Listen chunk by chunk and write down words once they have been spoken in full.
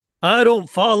I don't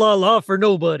fa la la for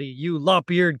nobody, you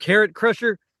lop-eared carrot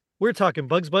crusher. We're talking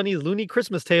Bugs Bunny's Looney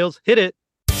Christmas Tales. Hit it.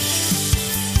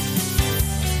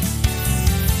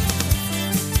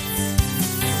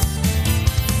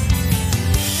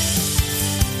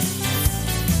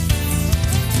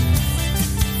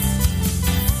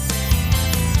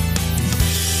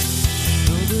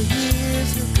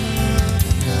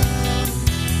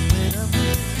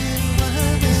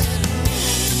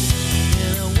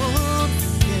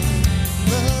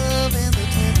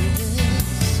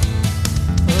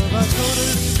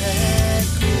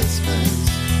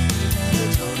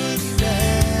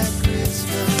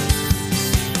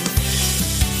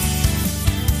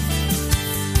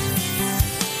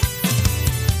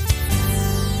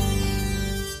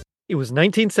 It was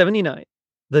 1979.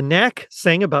 The Knack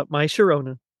sang about My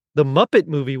Sharona. The Muppet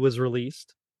movie was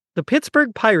released. The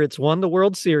Pittsburgh Pirates won the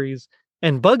World Series.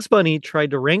 And Bugs Bunny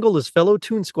tried to wrangle his fellow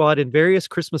Toon Squad in various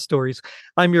Christmas stories.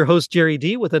 I'm your host, Jerry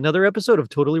D, with another episode of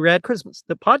Totally Rad Christmas,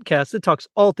 the podcast that talks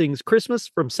all things Christmas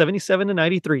from 77 to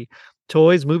 93.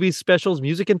 Toys, movies, specials,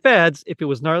 music, and fads. If it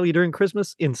was gnarly during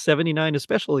Christmas, in 79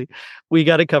 especially, we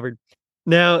got it covered.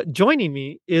 Now, joining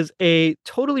me is a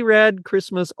Totally Rad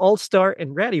Christmas All-Star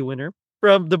and Ratty winner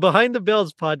from the Behind the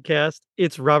Bells podcast.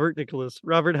 It's Robert Nicholas.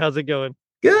 Robert, how's it going?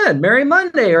 Good. Merry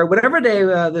Monday or whatever day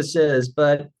this is.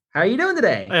 But how are you doing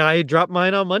today? I dropped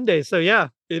mine on Monday. So, yeah,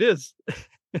 it is.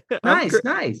 Nice.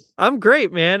 I'm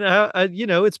great, man.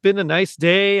 It's been a nice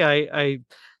day. I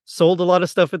sold a lot of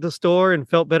stuff at the store and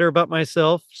felt better about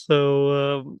myself.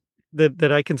 So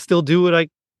that I can still do what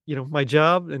my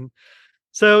job. And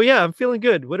so, yeah, I'm feeling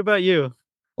good. What about you?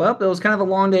 Well, it was kind of a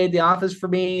long day at the office for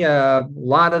me. A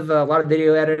lot of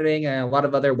video editing and a lot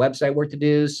of other website work to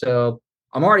do. So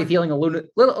I'm already feeling a little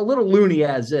loony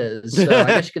as is. So I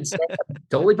guess you could say I'm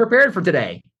totally prepared for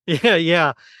today.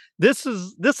 Yeah. This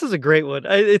is a great one.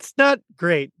 It's not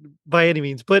great by any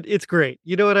means, but it's great.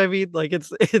 You know what I mean? Like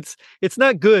it's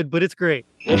not good, but it's great.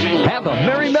 Have a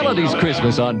Merry Melodies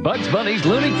Christmas on Bugs Bunny's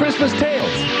Looney Christmas Tales.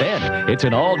 Then it's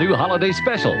an all-new holiday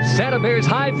special, Santa Bear's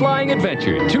High-Flying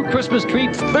Adventure, 2 Christmas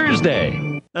Treats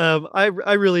Thursday. I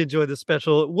really enjoyed this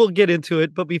special. We'll get into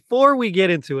it, but before we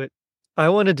get into it, I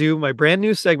want to do my brand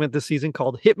new segment this season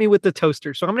called Hit Me with the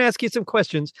Toaster. So I'm going to ask you some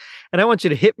questions, and I want you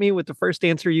to hit me with the first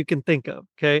answer you can think of,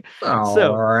 okay?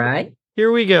 All right.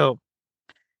 Here we go.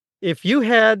 If you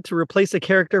had to replace a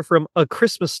character from A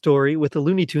Christmas Story with a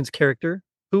Looney Tunes character,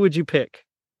 who would you pick?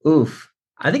 Oof.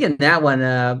 I think in that one,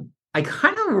 I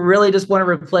kind of really just want to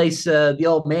replace the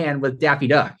old man with Daffy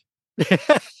Duck.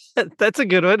 That's a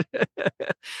good one.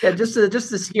 Yeah, just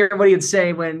to hear what he'd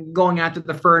say when going after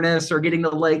the furnace or getting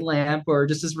the leg lamp, or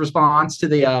just his response to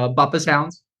the Bumpus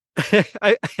hounds.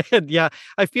 I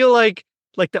feel like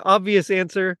the obvious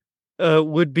answer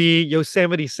would be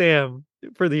Yosemite Sam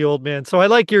for the old man. So I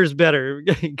like yours better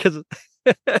because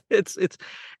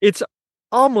it's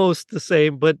almost the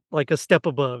same, but like a step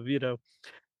above.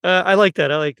 I like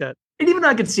that. And even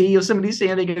I could see Yosemite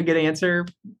Sam being a good answer.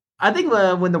 I think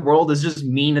when the world is just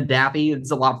mean to Daffy, it's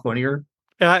a lot funnier.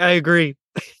 I agree.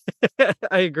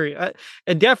 I agree.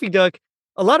 And Daffy Duck,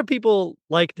 a lot of people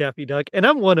like Daffy Duck, and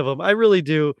I'm one of them. I really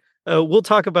do. We'll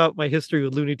talk about my history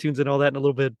with Looney Tunes and all that in a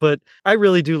little bit, but I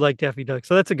really do like Daffy Duck,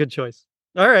 so that's a good choice.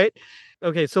 All right.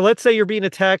 Okay, so let's say you're being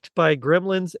attacked by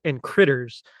gremlins and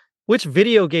critters. Which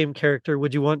video game character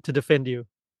would you want to defend you?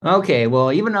 Okay,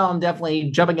 well, even though I'm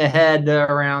definitely jumping ahead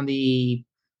around the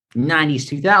 90s,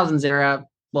 2000s era,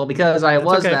 well, because I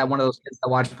was one of those kids that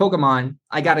watched Pokemon,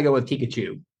 I got to go with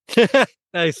Pikachu.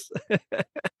 Nice.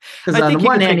 Because on the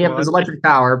one hand, he has electric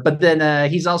power, but then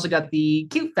he's also got the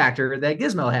cute factor that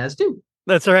Gizmo has, too.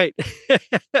 That's right.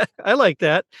 I like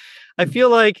that. I feel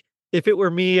like if it were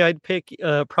me, I'd pick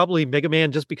probably Mega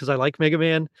Man just because I like Mega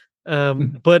Man.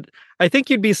 But I think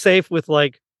you'd be safe with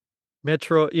like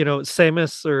Metro,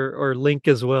 Samus or Link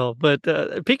as well. But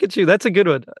Pikachu, that's a good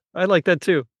one. I like that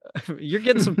too. You're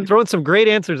getting throwing some great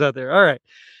answers out there. All right.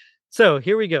 So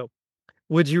here we go.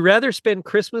 Would you rather spend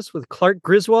Christmas with Clark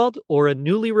Griswold or a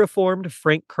newly reformed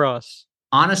Frank Cross?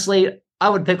 Honestly, I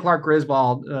would pick Clark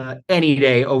Griswold any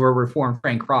day over reformed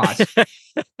Frank Cross.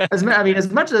 As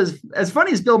much as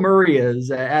funny as Bill Murray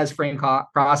is as Frank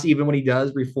Cross, even when he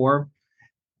does reform,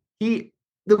 the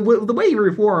way he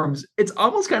reforms, it's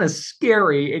almost kind of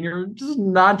scary, and you're just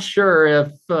not sure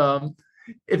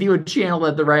if he would channel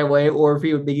it the right way, or if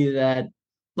he would be that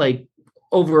like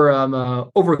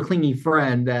over clingy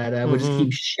friend that would just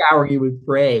keep showering you with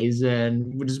praise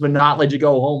and would not let you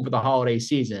go home for the holiday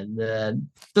season.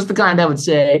 Just the kind that would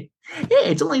say, "Hey,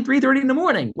 it's only 3:30 in the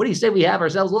morning. What do you say we have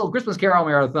ourselves a little Christmas Carol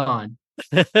marathon?"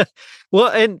 Well,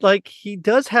 and like he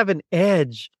does have an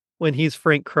edge when he's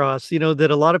Frank Cross,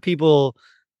 that a lot of people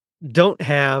don't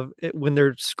have when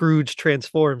their Scrooge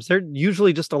transforms. They're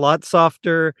usually just a lot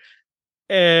softer.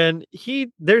 And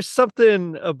there's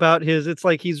something about it's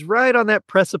like he's right on that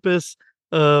precipice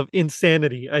of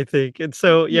insanity, I think. And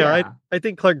so, yeah, Yeah. I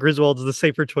think Clark Griswold's the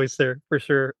safer choice there for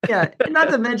sure. Yeah. And not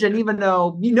to mention, even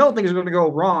though things are going to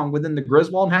go wrong within the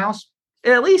Griswold house,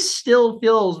 it at least still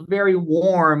feels very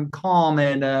warm, calm,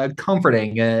 and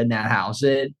comforting in that house.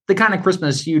 The kind of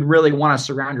Christmas you'd really want to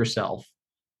surround yourself.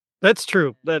 That's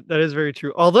true. That is very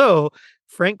true. Although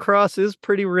Frank Cross is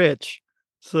pretty rich.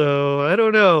 So I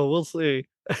don't know. We'll see.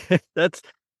 That's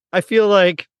I feel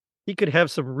like he could have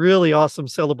some really awesome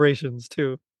celebrations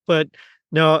too. But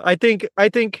no, I think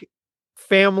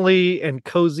family and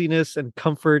coziness and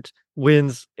comfort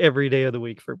wins every day of the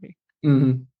week for me.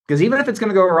 Because even if it's going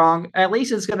to go wrong, at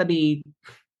least it's going to be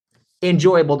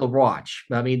enjoyable to watch.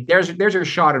 I mean, there's your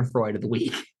Schadenfreude of the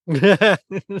week.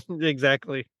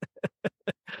 Exactly.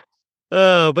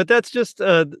 But that's just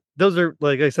those are,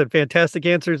 like I said, fantastic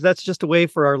answers. That's just a way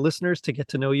for our listeners to get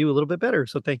to know you a little bit better.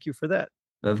 So thank you for that.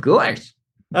 Of course.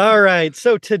 All right.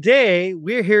 So today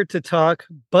we're here to talk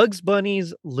Bugs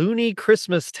Bunny's Looney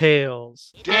Christmas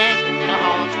Tales.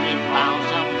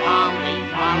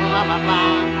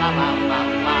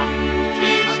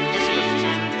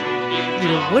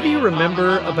 What do you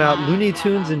remember about Looney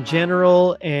Tunes in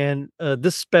general and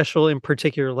this special in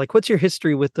particular? Like, what's your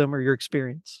history with them or your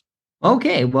experience?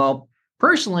 Okay, well,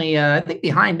 personally, I think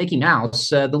behind Mickey Mouse,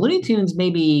 the Looney Tunes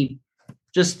maybe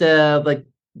just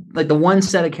like the one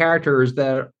set of characters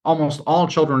that almost all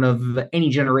children of any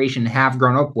generation have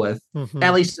grown up with,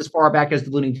 at least as far back as the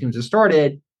Looney Tunes have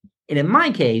started. And in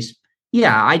my case,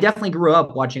 yeah, I definitely grew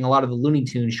up watching a lot of the Looney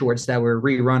Tunes shorts that were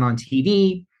rerun on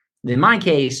TV. In my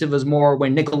case, it was more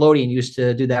when Nickelodeon used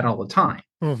to do that all the time.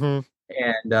 And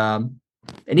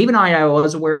even I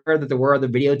was aware that there were other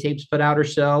videotapes put out or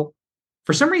so.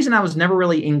 For some reason, I was never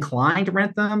really inclined to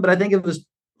rent them, but I think it was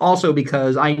also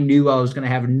because I knew I was going to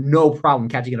have no problem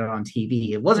catching it on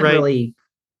TV. It wasn't really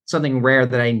something rare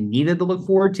that I needed to look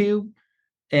forward to.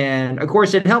 And of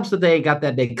course, it helps that they got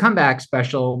that big comeback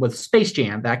special with Space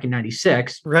Jam back in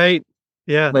 '96. Right.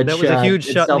 Yeah. Which, that was a huge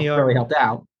shot in the arm. Really helped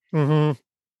out.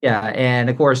 Yeah. And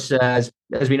of course, as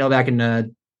we know, back in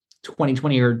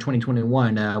 2020 or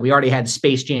 2021, we already had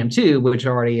Space Jam 2, which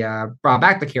already brought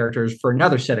back the characters for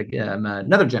another set of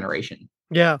another generation.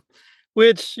 Yeah.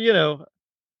 Which,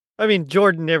 I mean,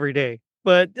 Jordan every day,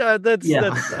 but that's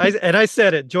I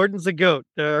said it. Jordan's a goat.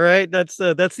 All right, that's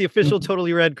the official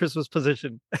Totally Red Christmas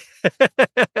position.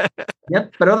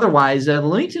 Yep, but otherwise, the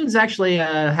Looney Tunes actually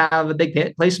have a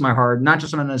big place in my heart, not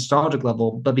just on a nostalgic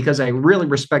level, but because I really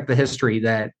respect the history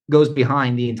that goes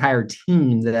behind the entire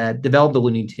team that developed the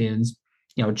Looney Tunes.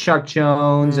 Chuck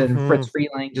Jones and Fritz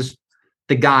Freeling, just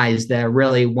the guys that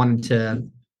really wanted to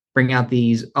bring out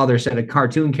these other set of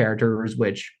cartoon characters,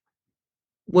 which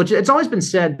it's always been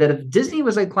said that if Disney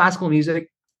was like classical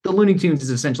music, the Looney Tunes is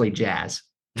essentially jazz.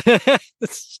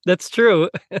 That's true.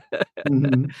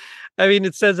 I mean,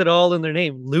 it says it all in their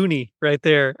name, Looney, right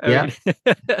there. I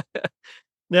mean,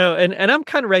 no, and I'm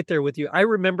kind of right there with you. I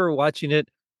remember watching it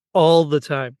all the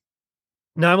time.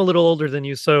 Now I'm a little older than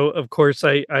you, so of course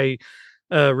I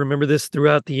remember this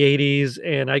throughout the '80s,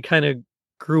 and I kind of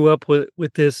grew up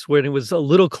with this when it was a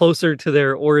little closer to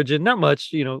their origin, not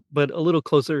much, but a little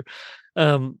closer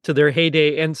to their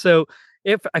heyday. And so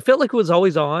if I felt like it was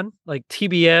always on, like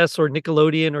TBS or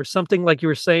Nickelodeon or something, like you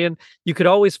were saying, you could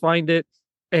always find it.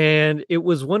 And it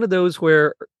was one of those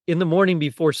where in the morning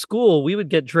before school, we would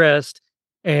get dressed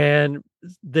and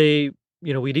we'd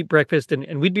eat breakfast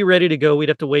and we'd be ready to go. We'd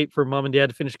have to wait for mom and dad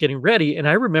to finish getting ready. And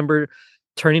I remember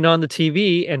turning on the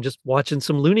TV and just watching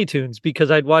some Looney Tunes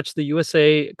because I'd watch the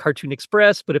USA Cartoon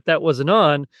Express. But if that wasn't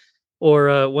on,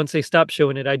 or once they stopped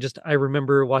showing it, I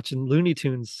remember watching Looney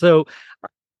Tunes. So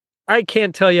I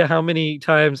can't tell you how many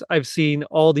times I've seen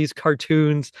all these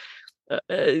cartoons.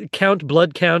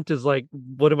 Blood Count is like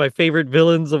one of my favorite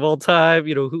villains of all time.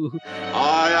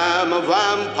 I am a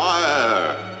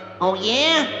vampire. Oh,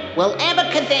 yeah? Well,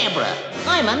 abracadabra.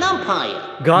 I'm an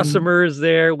umpire. Gossamer is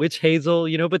there, Witch Hazel,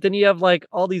 but then you have like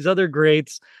all these other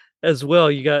greats as well.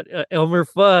 You got Elmer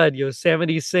Fudd,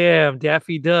 Yosemite Sam,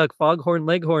 Daffy Duck, Foghorn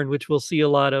Leghorn, which we'll see a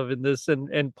lot of in this,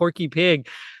 and Porky Pig.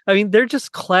 I mean, they're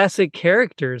just classic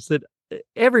characters that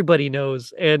everybody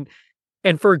knows, and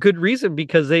for a good reason,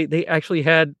 because they actually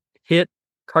had hit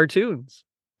cartoons.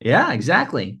 Yeah,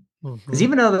 exactly. Because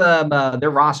even though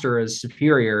their roster is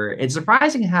superior, it's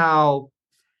surprising how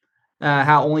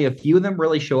only a few of them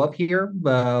really show up here,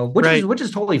 which is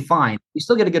totally fine. You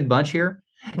still get a good bunch here.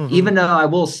 Even though I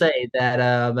will say that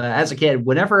as a kid,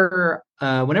 whenever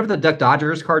the Duck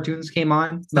Dodgers cartoons came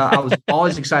on, I was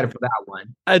always excited for that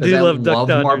one I because do I love Duck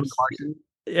love Marvin Dodgers. Carson.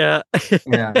 Yeah.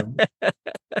 Yeah,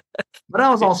 but I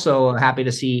was also happy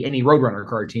to see any Roadrunner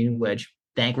cartoon, which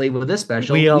thankfully with this We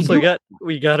special we also do. got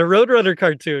a Roadrunner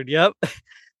cartoon. Yep.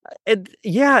 And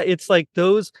yeah, it's like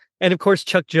those, and of course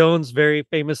Chuck Jones very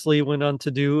famously went on to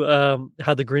do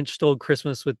How the Grinch Stole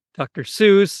Christmas with Dr.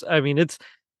 Seuss. I mean, it's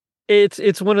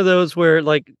one of those where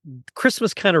like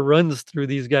Christmas kind of runs through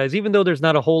these guys, even though there's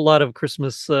not a whole lot of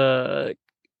Christmas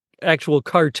actual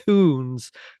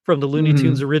cartoons from the Looney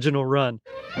Tunes Mhm. original run.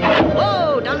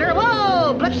 Whoa, Dunder,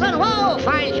 whoa, Blitzen, whoa,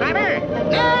 Fine Schreiber.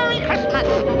 Merry Christmas,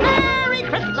 Merry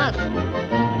Christmas.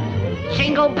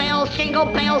 Jingle bells,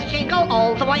 jingle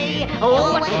all the way.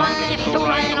 Oh, what fun it is to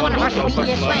ride on a horse and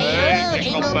be a sleigh.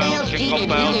 Jingle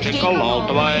bells, jingle all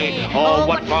the way. Oh,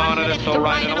 what fun it is to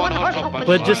ride in a one-horse open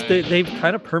But just sleigh. they've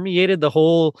kind of permeated the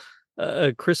whole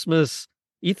Christmas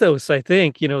ethos. I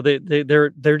think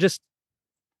they're just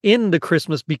in the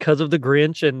Christmas because of the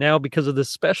Grinch, and now because of this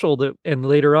special that, and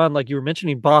later on, like you were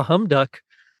mentioning, Bah Humduck.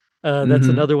 That's Mhm.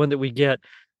 another one that we get.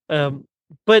 Um,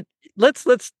 but let's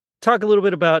talk a little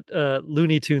bit about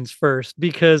Looney Tunes first,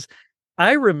 because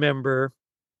I remember,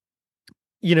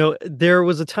 there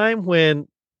was a time when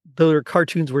the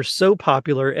cartoons were so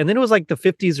popular, and then it was like the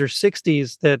 50s or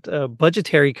 60s that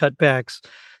budgetary cutbacks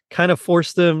kind of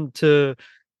forced them to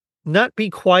not be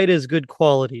quite as good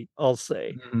quality, I'll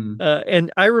say. Mhm.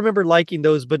 And I remember liking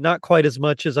those, but not quite as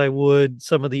much as I would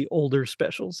some of the older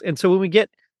specials. And so when we get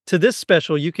to this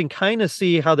special, you can kind of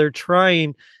see how they're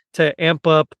trying to amp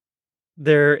up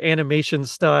their animation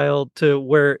style to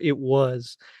where it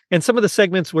was. And some of the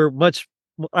segments were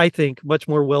I think, much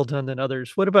more well done than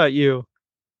others. What about you?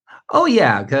 Oh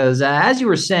yeah, because as you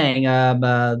were saying,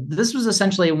 this was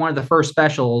essentially one of the first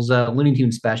specials, Looney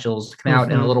Tunes specials, to come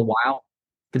out in a Hmm. little while.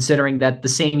 Considering that the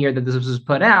same year that this was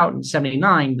put out in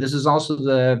 '79, this is also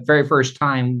the very first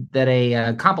time that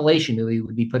a compilation movie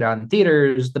would be put out in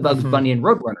theaters, the Bugs Hmm. Bunny and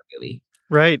Roadrunner movie.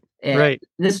 Right, And right.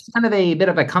 this is kind of a bit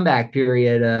of a comeback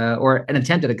period, or an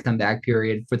attempt at a comeback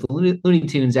period for the Looney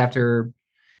Tunes after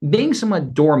being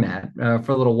somewhat doormat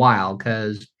for a little while.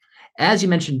 Because, as you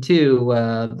mentioned too,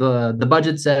 the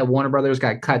budgets at Warner Brothers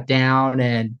got cut down,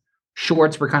 and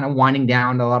shorts were kind of winding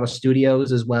down to a lot of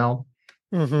studios as well.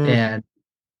 Hmm.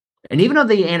 And even though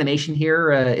the animation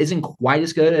here isn't quite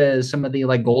as good as some of the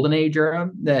like Golden Age era,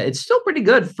 it's still pretty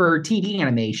good for TV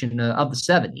animation of the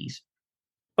 '70s.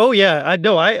 Oh yeah, I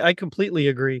know. I completely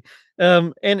agree.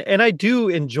 And I do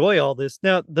enjoy all this.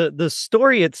 Now, the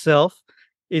story itself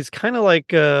is kind of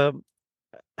like a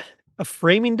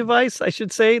framing device, I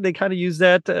should say. They kind of use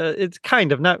that. It's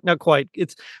kind of not quite.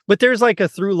 But there's like a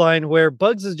through line where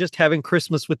Bugs is just having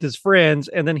Christmas with his friends,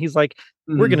 and then he's like,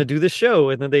 "We're gonna Mhm. do this show,"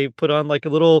 and then they put on like a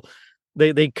little.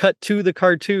 They cut to the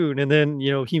cartoon, and then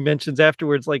he mentions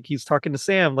afterwards, like he's talking to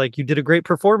Sam, like you did a great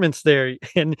performance there,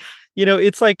 and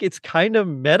it's like it's kind of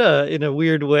meta in a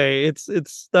weird way.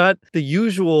 It's not the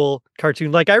usual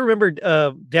cartoon. Like I remember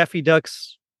Daffy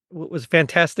Duck's what was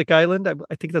Fantastic Island.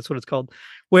 I think that's what it's called,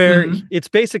 where Mhm. it's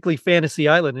basically Fantasy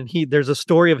Island, and there's a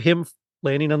story of him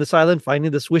landing on this island,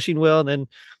 finding this wishing well, and then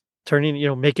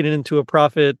turning, making it into a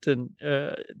profit and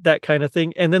that kind of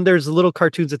thing. And then there's little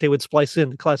cartoons that they would splice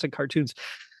in, the classic cartoons.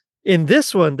 In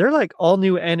this one, they're like all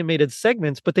new animated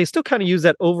segments, but they still kind of use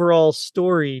that overall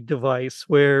story device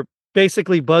where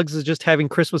basically Bugs is just having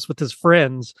Christmas with his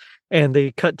friends, and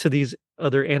they cut to these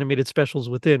other animated specials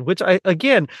within, which I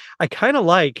kind of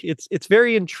like. It's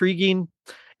very intriguing.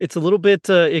 It's a little bit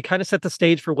it kind of set the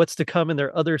stage for what's to come in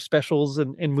their other specials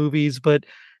and movies, but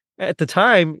at the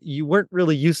time you weren't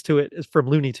really used to it from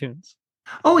Looney Tunes.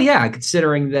 Oh yeah,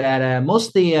 considering that most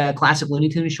of the classic Looney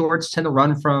Tunes shorts tend to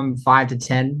run from 5 to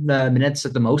 10 minutes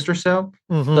at the most or so.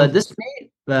 Hmm. But this made,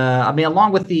 I mean,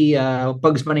 along with the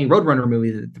Bugs Bunny Roadrunner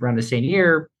movie around the same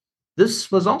year,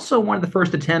 this was also one of the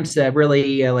first attempts at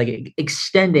really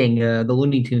extending the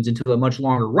Looney Tunes into a much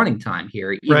longer running time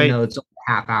here, even Right. though it's only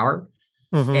a half hour.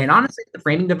 Hmm. And honestly, the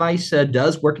framing device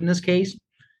does work in this case.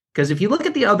 Because if you look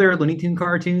at the other Looney Tune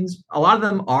cartoons, a lot of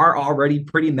them are already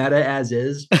pretty meta as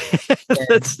is. And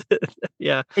That's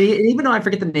yeah. even though I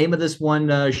forget the name of this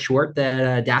one short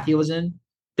that Daffy was in,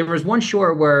 there was one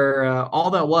short where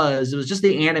all that was, it was just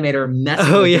the animator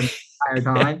messing Oh with yeah. him the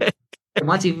entire time. And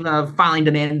once he finally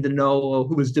demanded to know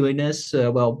who was doing this,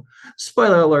 well,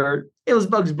 spoiler alert, it was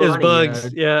Bugs Is Bunny.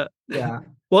 Bugs. Yeah. Yeah.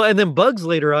 Well, and then Bugs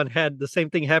later on had the same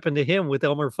thing happen to him with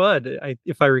Elmer Fudd,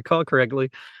 if I recall correctly.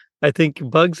 I think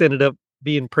Bugs ended up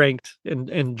being pranked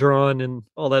and drawn and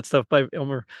all that stuff by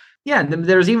Elmer. Yeah,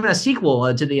 there's even a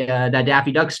sequel to the that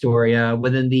Daffy Duck story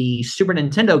within the Super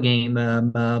Nintendo game,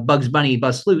 Bugs Bunny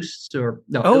Bust Loose, or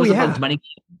no, it Oh was a Bugs yeah, Bunny,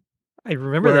 I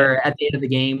remember that. where at the end of the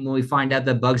game, when we find out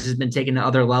that Bugs has been taken to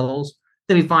other levels,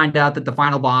 then we find out that the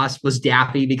final boss was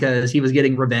Daffy because he was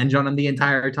getting revenge on him the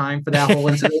entire time for that whole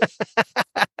incident,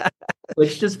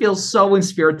 which just feels so in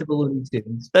spirit to the Looney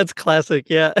Tunes. That's classic.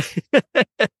 Yeah. I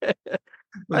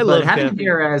But love having them Daffy.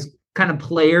 here as kind of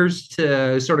players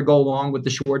to sort of go along with the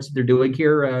shorts that they're doing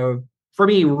here, for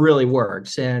me, really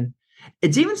works. And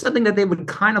it's even something that they would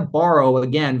kind of borrow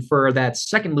again for that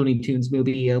second Looney Tunes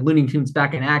movie, Looney Tunes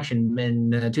Back in Action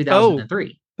in Oh,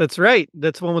 2003. that's right.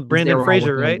 That's the one with They Brandon were all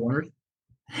Fraser, with right? Warner.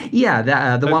 Yeah,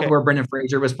 the one Okay. where Brendan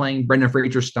Fraser was playing Brendan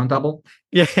Fraser's stunt double.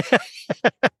 Yeah.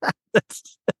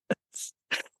 That's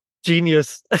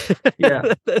genius.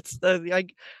 Yeah. That's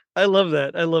I love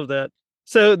that. I love that.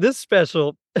 So this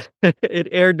special it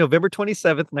aired November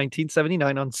 27th,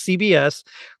 1979 on CBS.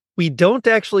 We don't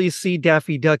actually see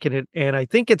Daffy Duck in it, and I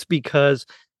think it's because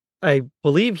I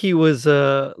believe he was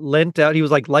lent out. He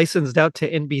was like licensed out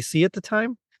to NBC at the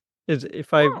time. Is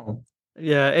if I Oh.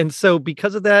 Yeah, and so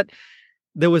because of that,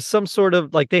 there was some sort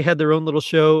of like they had their own little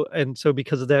show, and so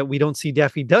because of that, we don't see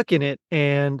Daffy Duck in it,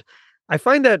 and I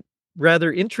find that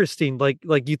rather interesting. Like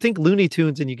you think Looney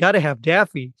Tunes, and you got to have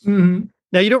Daffy. Mm-hmm.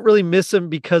 Now you don't really miss him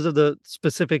because of the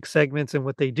specific segments and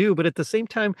what they do, but at the same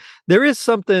time, there is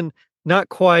something not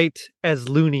quite as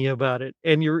loony about it,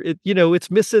 and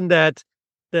it's missing that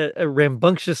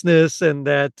rambunctiousness and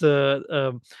that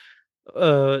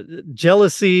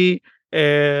jealousy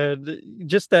and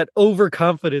just that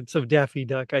overconfidence of Daffy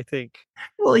Duck, I think.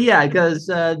 Well, yeah, because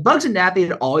Bugs and Daffy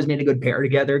had always made a good pair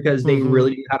together because they Mhm.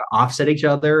 really knew how to offset each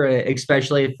other,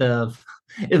 especially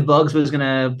if Bugs was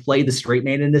gonna play the straight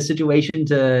man in this situation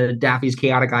to Daffy's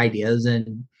chaotic ideas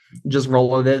and just roll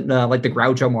with it like the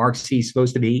Groucho Marx he's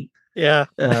supposed to be. Yeah.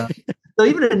 Uh, so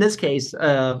even in this case,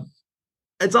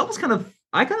 it's almost kind of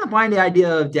I kind of find the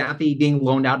idea of Daffy being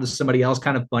loaned out to somebody else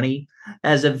kind of funny,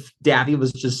 as if Daffy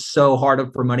was just so hard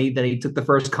up for money that he took the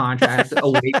first contract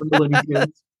away from the Looney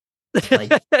Tunes.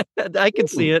 Like, I can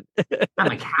see it.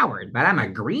 I'm a coward, but I'm a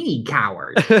greedy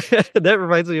coward. That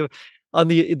reminds me of on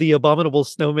the Abominable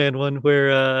Snowman one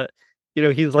where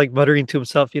he's like muttering to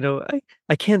himself,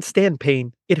 I can't stand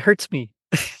pain. It hurts me.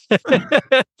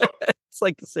 It's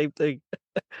like the same thing.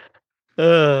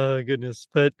 Oh goodness.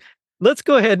 But let's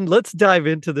go ahead and let's dive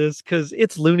into this because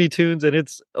it's Looney Tunes and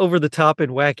it's over the top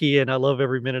and wacky, and I love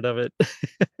every minute of it.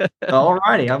 All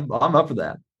righty, I'm up for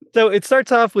that. So it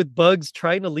starts off with Bugs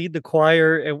trying to lead the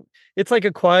choir, and it's like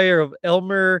a choir of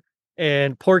Elmer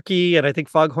and Porky, and I think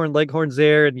Foghorn Leghorn's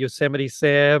there, and Yosemite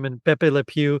Sam and Pepe Le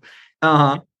Pew.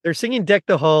 Uh-huh. They're singing Deck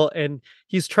the Hall, and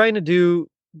he's trying to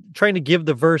give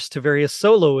the verse to various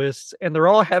soloists, and they're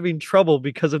all having trouble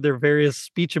because of their various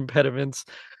speech impediments,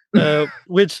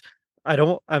 which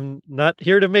I'm not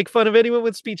here to make fun of anyone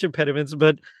with speech impediments,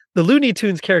 but the Looney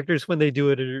Tunes characters, when they do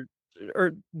it,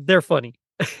 they're funny.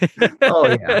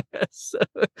 Oh yeah. so,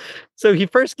 so he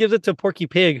first gives it to Porky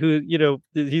Pig, who,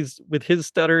 he's with his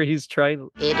stutter, he's trying.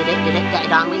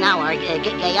 Don we now are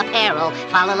gay apparel.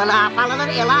 Fa la la la, fa la la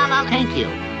la la. Thank you.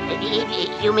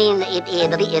 You mean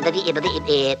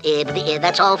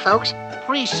that's all, folks?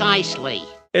 Precisely.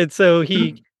 And so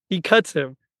he cuts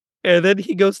him, and then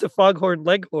he goes to Foghorn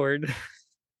Leghorn.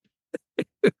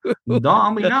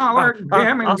 Don we now are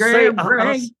damn and gay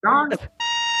Don.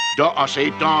 I say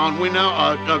Don, we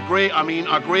now agree. I mean,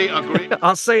 he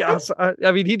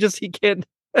can't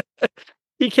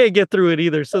he can't get through it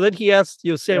either. So then he asks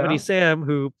Yosemite Sam,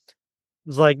 who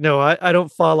was like, no, I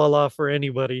don't fa la la for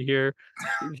anybody here.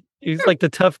 He's like the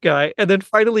tough guy. And then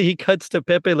finally he cuts to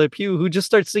Pepe Le Pew, who just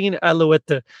starts singing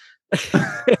Alouette.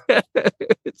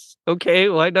 It's okay,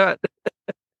 why not?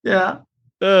 Yeah.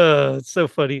 It's so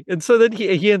funny. And so then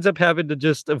he ends up having to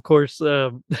just, of course,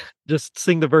 just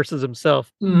sing the verses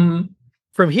himself. Mm-hmm.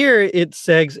 From here, it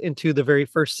segs into the very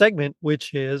first segment,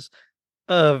 which is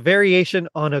a variation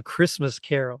on A Christmas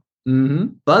Carol. Mm-hmm.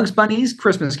 Bugs Bunny's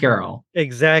Christmas Carol.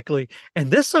 Exactly. And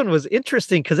this one was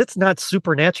interesting because it's not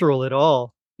supernatural at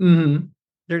all. Mm-hmm.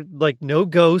 There's like no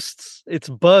ghosts. It's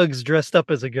Bugs dressed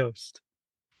up as a ghost.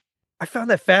 I found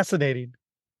that fascinating.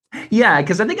 Yeah,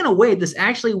 because I think in a way this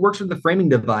actually works with the framing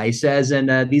device, as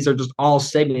in these are just all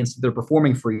segments that they're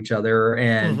performing for each other,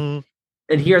 and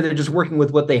here they're just working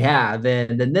with what they have.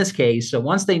 And in this case, so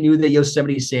once they knew that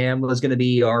Yosemite Sam was going to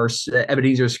be our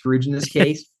Ebenezer Scrooge in this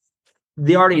case,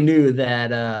 they already knew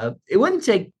that it wouldn't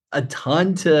take a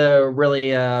ton to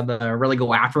really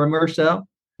go after him or so.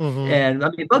 And I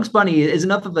mean, Bugs Bunny is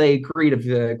enough of a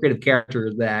creative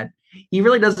character that he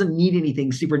really doesn't need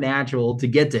anything supernatural to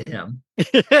get to him.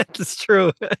 That's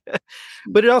true.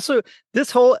 But it also,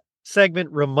 this whole segment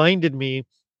reminded me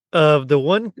of the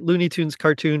one Looney Tunes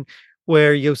cartoon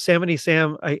where Yosemite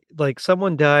Sam,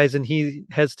 someone dies and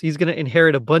he's gonna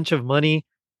inherit a bunch of money,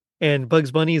 and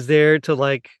Bugs Bunny's there to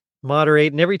like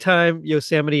moderate. And every time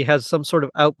Yosemite has some sort of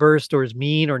outburst or is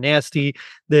mean or nasty,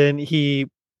 then he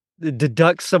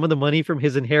deducts some of the money from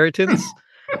his inheritance.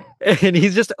 And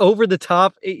he's just over the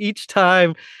top each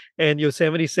time. And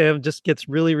Yosemite Sam just gets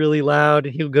really, really loud.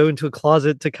 And he'll go into a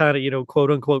closet to kind of, quote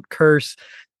unquote, curse.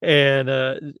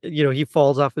 And, he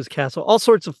falls off his castle, all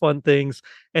sorts of fun things.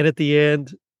 And at the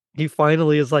end, he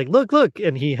finally is like, look, look.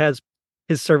 And he has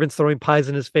his servants throwing pies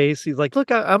in his face. He's like,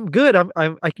 look, I'm good.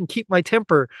 I can keep my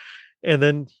temper. And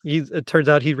then it turns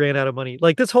out he ran out of money.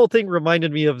 Like, this whole thing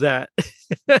reminded me of that.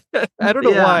 I don't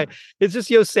know why. It's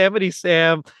just Yosemite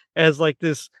Sam as like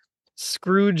this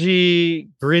Scroogey,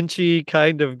 Grinchy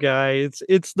kind of guy.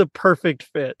 It's the perfect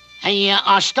fit.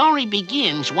 Our story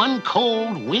begins one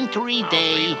cold, wintry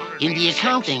day in the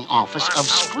accounting office of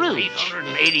Scrooge.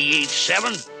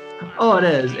 188.7. Oh, it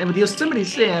is. And with Yosemite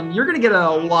Sam, you're going to get a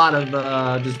lot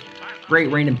of just great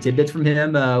random tidbits from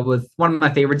him, with one of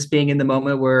my favorites being in the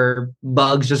moment where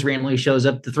Bugs just randomly shows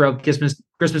up to throw up Christmas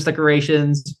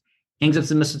decorations, hangs up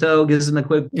some mistletoe, gives him a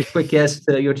quick kiss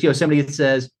to Yosemite and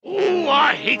says, Oh,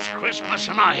 I hates Christmas,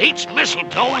 and I hates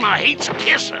mistletoe, and I hates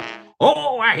kissing.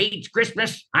 Oh, I hate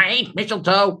Christmas, I hate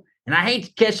mistletoe, and I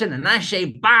hate kissing, and I say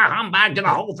bah humbug to the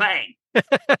whole thing.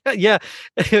 Yeah,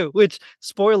 which,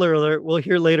 spoiler alert, we'll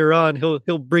hear later on.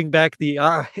 He'll bring back the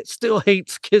still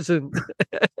hates kissing.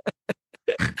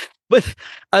 But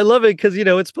I love it because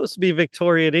it's supposed to be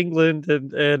Victorian England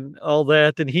and all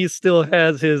that, and he still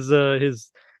has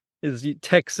his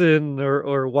Texan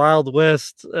or Wild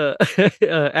West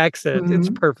accent. Mhm. It's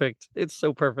perfect. It's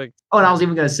so perfect. Oh, and I was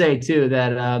even going to say, too,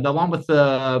 that along with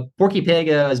Porky Pig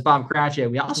as Bob Cratchit,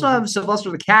 we also have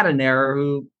Sylvester the Cat in there,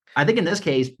 who I think in this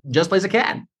case just plays a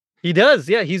cat. He does.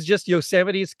 Yeah, he's just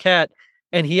Yosemite's cat.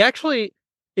 And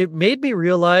it made me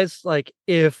realize, like,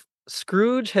 if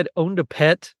Scrooge had owned a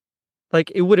pet, like,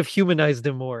 it would have humanized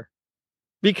him more.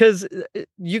 Because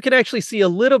you can actually see a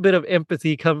little bit of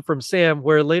empathy come from Sam,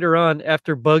 where later on,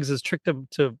 after Bugs has tricked him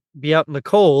to be out in the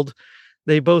cold,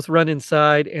 they both run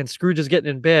inside and Scrooge is getting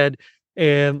in bed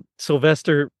and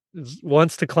Sylvester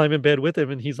wants to climb in bed with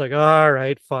him. And he's like, all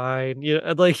right, fine.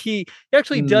 Like he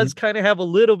actually does kind of have a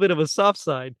little bit of a soft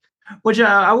side. Which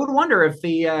I would wonder if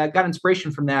he got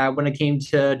inspiration from that when it came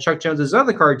to Chuck Jones's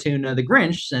other cartoon, The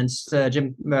Grinch, since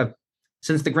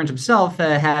since the Grinch himself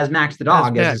has Max the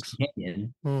dog as his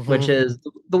companion, which is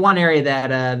the one area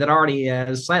that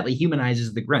already slightly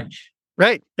humanizes the Grinch.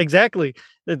 Right, exactly.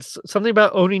 It's something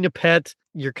about owning a pet.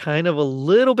 You're kind of a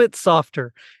little bit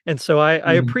softer. And so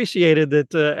I appreciated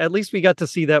that at least we got to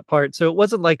see that part. So it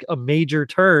wasn't like a major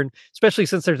turn, especially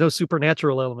since there's no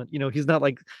supernatural element. He's not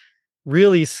like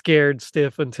really scared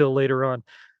stiff until later on.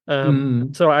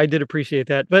 So I did appreciate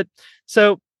that. But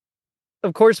so,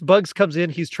 of course, Bugs comes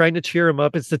in. He's trying to cheer him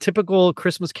up. It's the typical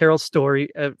Christmas Carol story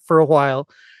for a while.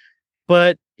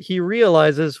 But he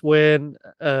realizes when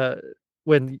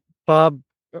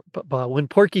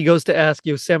Porky goes to ask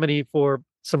Yosemite for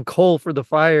some coal for the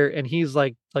fire, and he's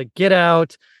like get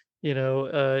out,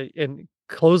 and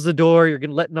close the door. You're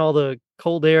letting all the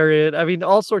cold air in. I mean,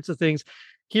 all sorts of things.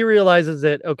 He realizes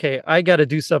that, okay, I got to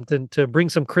do something to bring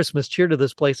some Christmas cheer to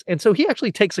this place. And so he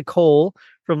actually takes a coal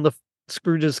from the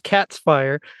Scrooge's cat's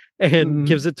fire and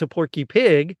gives it to Porky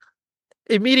Pig.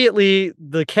 Immediately,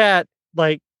 the cat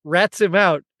rats him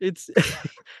out. It's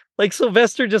like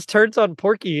Sylvester just turns on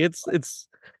Porky. It's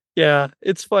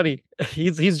funny.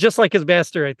 He's just like his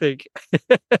master, I think.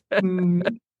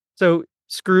 So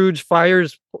Scrooge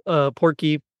fires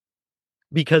Porky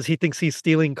because he thinks he's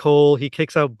stealing coal. He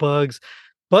kicks out Bugs.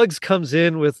 Bugs comes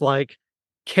in with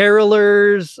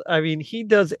carolers. I mean, he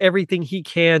does everything he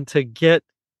can to get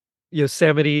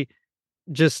Yosemite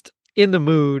just in the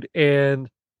mood. And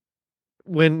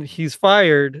when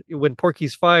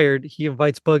Porky's fired, he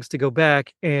invites Bugs to go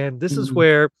back. And this is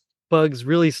where Bugs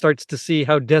really starts to see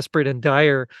how desperate and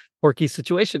dire Porky's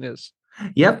situation is.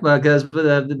 Yep, because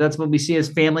that's when we see his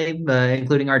family,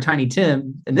 including our Tiny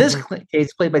Tim, in this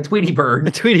case played by Tweety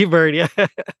Bird. Tweety Bird, yeah.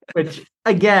 Which,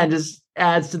 again, just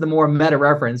adds to the more meta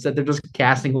reference that they're just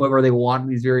casting whoever they want in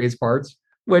these various parts,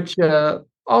 which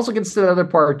also gets to the other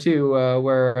part, too,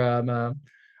 where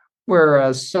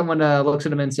someone looks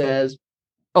at him and says,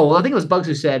 oh, well, I think it was Bugs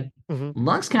who said,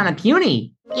 looks kind of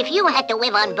puny. If you had to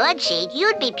live on birdseed,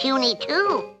 you'd be puny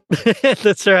too.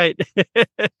 That's right.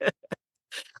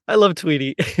 I love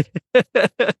Tweety.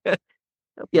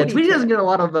 Yeah, Tweety doesn't get a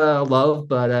lot of love,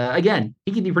 but again,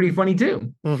 he can be pretty funny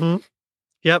too. Mm-hmm.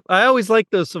 Yep, I always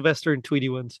liked those Sylvester and Tweety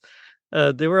ones.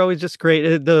 They were always just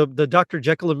great. The Dr.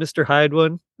 Jekyll and Mr. Hyde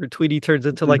one, where Tweety turns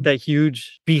into like that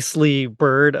huge beastly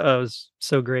bird, was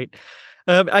so great.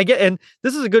 I get, and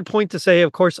this is a good point to say.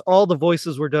 Of course, all the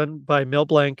voices were done by Mel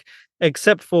Blanc,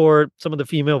 except for some of the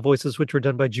female voices, which were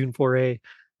done by June Foray.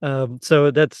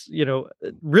 So that's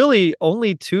really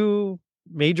only two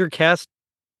major cast,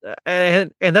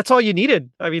 and that's all you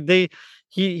needed. I mean,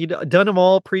 he'd done them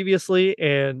all previously,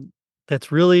 and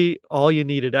that's really all you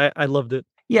needed. I loved it.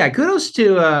 Yeah, kudos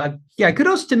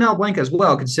to Mel Blanc as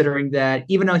well, considering that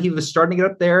even though he was starting to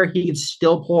get up there, he could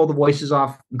still pull the voices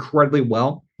off incredibly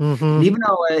well. Mm-hmm. And even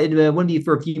though it wouldn't be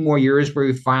for a few more years where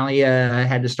we finally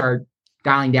had to start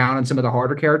dialing down on some of the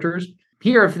harder characters,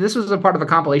 here, if this was a part of a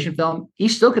compilation film, he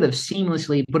still could have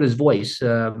seamlessly put his voice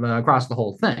across the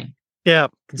whole thing. Yeah.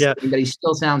 But he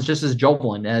still sounds just as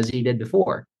jovial as he did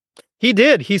before. He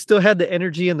did. He still had the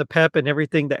energy and the pep and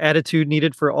everything, the attitude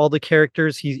needed for all the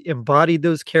characters. He embodied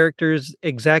those characters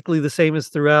exactly the same as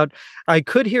throughout. I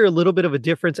could hear a little bit of a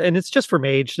difference, and it's just from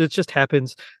age. It just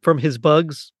happens from his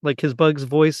Bugs. Like his Bugs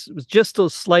voice was just a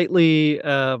slightly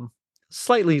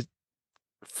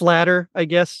flatter, I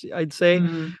guess I'd say.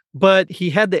 Mm-hmm. But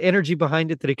he had the energy behind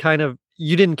it that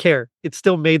you didn't care. It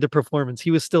still made the performance.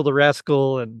 He was still the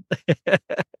rascal. And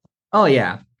oh,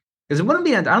 yeah. Because it wouldn't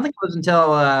be, I don't think it was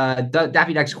until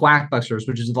Daffy Duck's Quackbusters,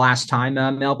 which is the last time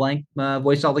Mel Blanc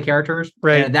voiced all the characters.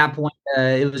 Right. And at that point,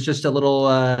 it was just a little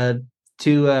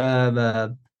too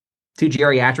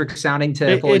geriatric sounding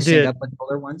to fully sync up with the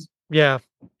older ones. Yeah.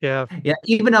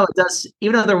 Even though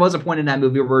there was a point in that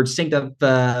movie where it synced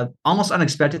up almost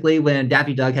unexpectedly when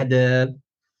Daffy Duck had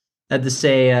to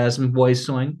say some voice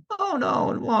swing. Oh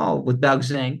no, with Bugs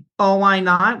saying, "Oh, why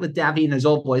not?" with Daffy in his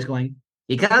old voice going,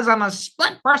 "Because I'm a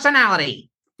split personality."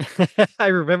 I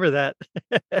remember that.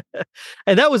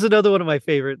 And that was another one of my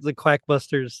favorites, the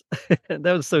Quackbusters. That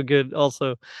was so good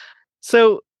also.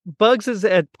 So Bugs is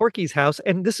at Porky's house,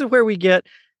 and this is where we get,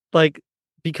 like,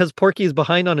 because Porky is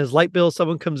behind on his light bill,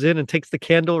 someone comes in and takes the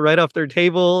candle right off their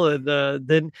table, and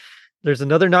then there's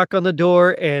another knock on the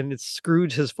door, and it's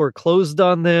Scrooge has foreclosed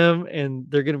on them, and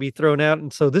they're going to be thrown out.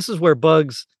 And so this is where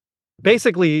Bugs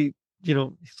basically, he's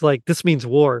like, this means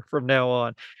war from now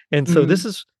on. And so this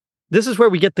is where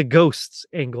we get the ghosts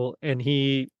angle, and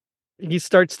he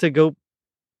starts to go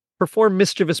perform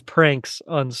mischievous pranks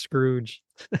on Scrooge.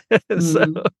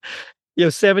 So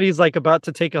Yosemite's like about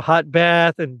to take a hot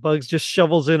bath, and Bugs just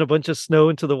shovels in a bunch of snow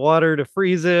into the water to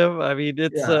freeze him. I mean,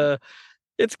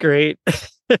 it's great.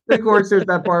 Of course, there's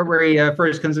that part where he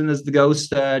first comes in as the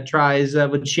ghost, tries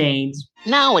with chains.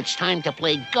 Now it's time to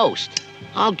play Ghost.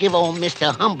 I'll give old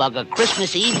Mr. Humbug a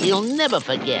Christmas Eve he'll never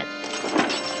forget.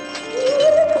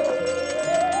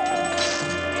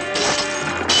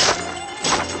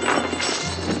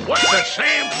 What the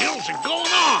Sam Hills is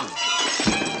going on?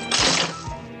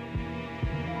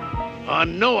 I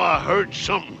know I heard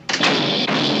something.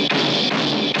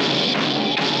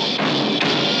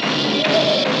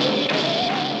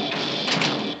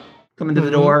 Coming to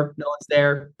the door, no one's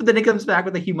there. But then he comes back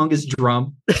with a humongous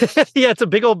drum. Yeah, it's a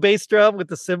big old bass drum with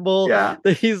the cymbal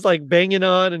that he's like banging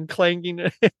on and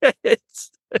clanging.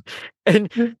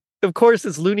 And of course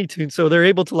it's Looney Tunes, so they're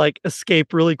able to like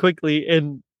escape really quickly.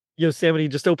 And Yosemite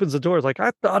just opens the door, like,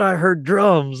 I thought I heard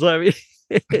drums. I mean,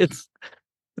 it's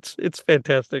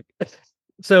fantastic.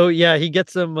 So yeah, he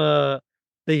gets them.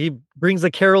 He brings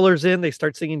the carolers in. They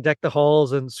start singing "Deck the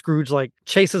Halls," and Scrooge like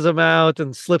chases them out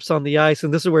and slips on the ice.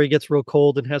 And this is where he gets real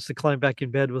cold and has to climb back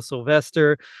in bed with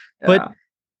Sylvester. Yeah. But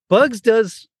Bugs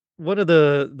does one of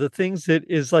the things that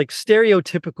is like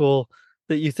stereotypical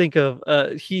that you think of.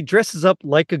 He dresses up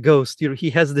like a ghost. He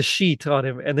has the sheet on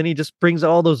him, and then he just brings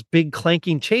all those big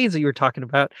clanking chains that you were talking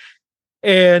about,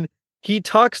 and he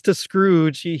talks to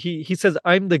Scrooge. He says,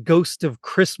 "I'm the ghost of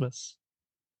Christmas."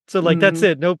 So like that's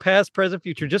it. No past, present,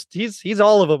 future. Just he's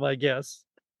all of them, I guess.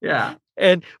 Yeah.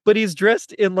 But he's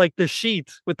dressed in like the sheet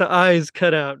with the eyes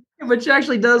cut out. Which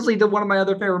actually does lead to one of my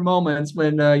other favorite moments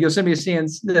when Yosemite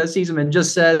sees him and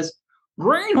just says,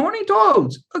 "Great horny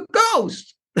toads, a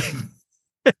ghost."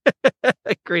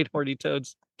 Great horny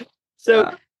toads.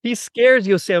 So he scares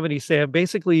Yosemite Sam.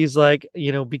 Basically, he's like,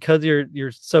 because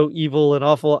you're so evil and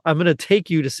awful, I'm gonna take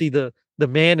you to see the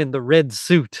man in the red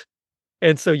suit.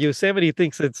 And so Yosemite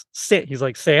thinks it's he's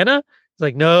like, Santa? He's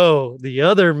like, no, the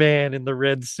other man in the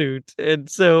red suit. And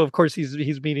so of course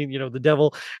he's meeting, the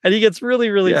devil, and he gets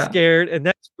really, really scared. And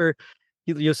that's where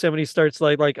Yosemite starts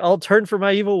like, I'll turn from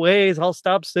my evil ways. I'll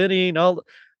stop sinning.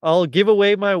 I'll give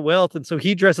away my wealth. And so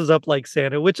he dresses up like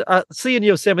Santa, which seeing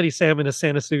Yosemite Sam in a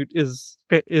Santa suit is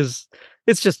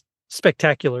it's just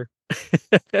spectacular.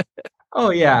 Oh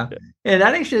yeah, and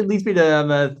that actually leads me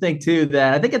to think too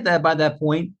that I think by that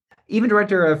point, even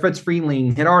director Fritz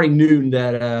Freeling had already knew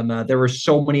that there were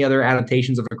so many other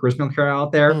adaptations of A Christmas Carol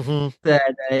out there Hmm.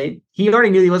 that he already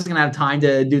knew he wasn't going to have time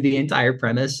to do the entire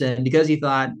premise, and because he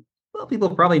thought, well, people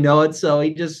probably know it, so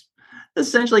he just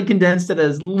essentially condensed it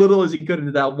as little as he could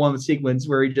into that one sequence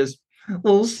where he just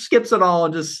skips it all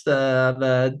and just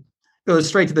goes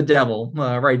straight to the devil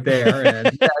right there,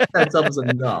 and that sums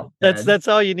it up. That's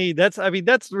all you need. That's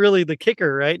really the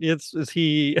kicker, right? Is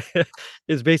he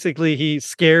is basically he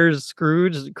scares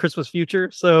Scrooge, Christmas future.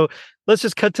 So let's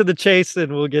just cut to the chase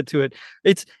and we'll get to it.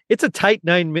 It's a tight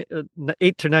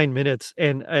 8 to 9 minutes,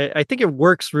 and I think it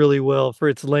works really well for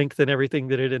its length and everything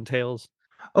that it entails.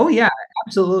 Oh yeah,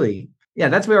 absolutely. Yeah,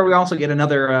 that's where we also get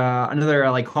another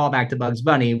like callback to Bugs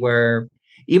Bunny, where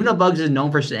even though Bugs is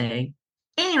known for saying,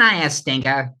 "Ain't I a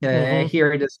stinker?" Mhm. Here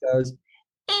he just goes,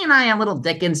 "Ain't I a little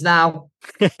Dickens now?"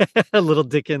 Little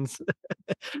Dickens.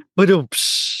 But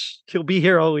he'll be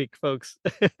here all week, folks.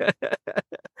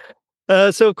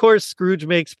 So of course Scrooge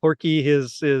makes Porky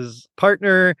his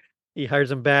partner. He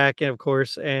hires him back, and of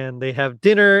course, and they have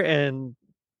dinner, and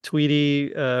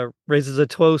Tweety raises a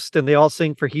toast, and they all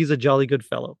sing for "He's a Jolly Good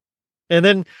Fellow." And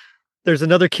then there's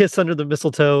another kiss under the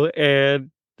mistletoe,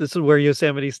 and this is where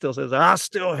Yosemite still says, "I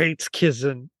still hates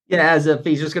kissing." Yeah, as if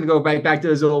he's just gonna go right back to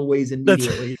his old ways That's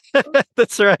immediately,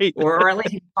 that's right. or at least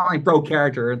he's finally broke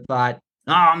character and thought,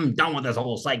 "Oh, I'm done with this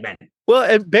whole segment." Well,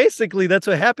 and basically that's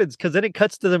what happens, because then it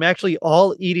cuts to them actually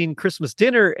all eating Christmas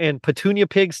dinner, and Petunia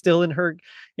Pig's still in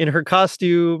her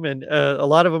costume, and a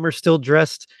lot of them are still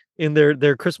dressed in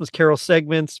their Christmas Carol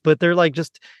segments, but they're like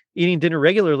just eating dinner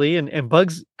regularly, and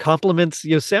Bugs compliments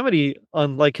Yosemite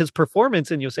on like his performance,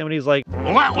 and Yosemite's like,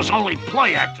 Well, that was only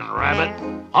play acting, Rabbit.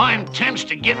 I intends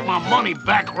to get my money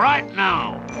back right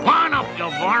now. Line up, you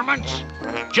varmints.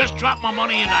 Just drop my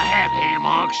money in the hat,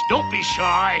 hammocks. Don't be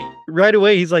shy. right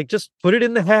away he's like, just put it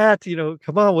in the hat,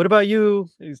 come on, what about you?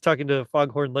 He's talking to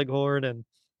Foghorn Leghorn, and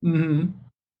Mm-hmm.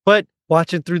 but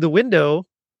watching through the window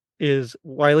is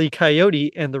Wile E.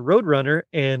 Coyote and the Roadrunner,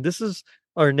 and this is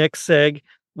our next seg.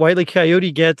 Wile E.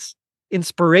 Coyote gets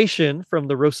inspiration from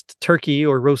the roast turkey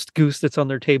or roast goose that's on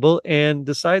their table, and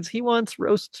decides he wants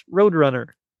roast Roadrunner.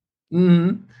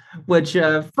 Mm-hmm. Which,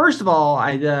 first of all,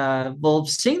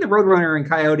 seeing the Roadrunner and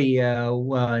Coyote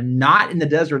not in the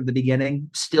desert at the beginning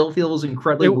still feels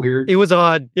incredibly weird. It was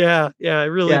odd. Yeah, it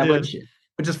really Yeah, did.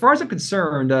 which, as far as I'm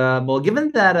concerned,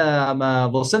 given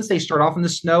that, since they start off in the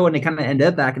snow and they kind of end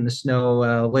up back in the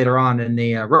snow later on in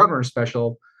the Roadrunner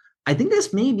special, I think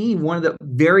this may be one of the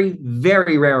very,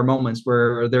 very rare moments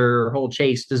where their whole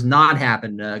chase does not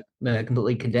happen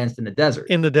completely condensed in the desert.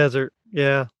 In the desert.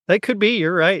 Yeah, that could be.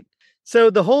 You're right.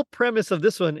 So the whole premise of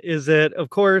this one is that,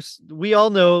 of course, we all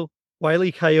know Wile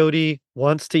E. Coyote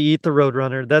wants to eat the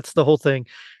Roadrunner. That's the whole thing.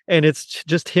 And it's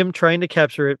just him trying to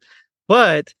capture it.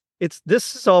 But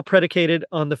this is all predicated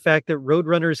on the fact that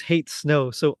Roadrunners hate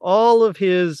snow. So all of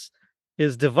his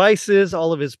devices,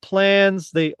 all of his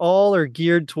plans, they all are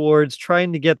geared towards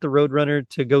trying to get the Roadrunner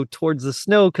to go towards the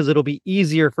snow, because it'll be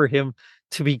easier for him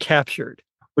to be captured.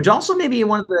 Which also may be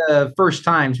one of the first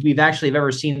times we've actually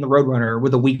ever seen the Roadrunner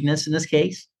with a weakness in this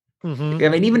case. Mm-hmm. I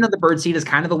mean, even though the birdseed is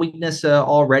kind of a weakness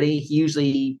already, he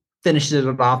usually finishes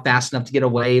it off fast enough to get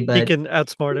away. But he can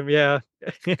outsmart him, yeah.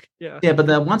 Yeah. Yeah,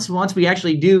 but once we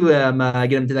actually do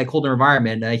get him to that colder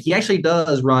environment, he actually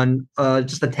does run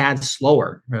just a tad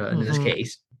slower in this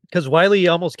case. Because Wiley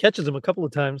almost catches him a couple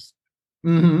of times.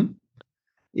 Mm-hmm.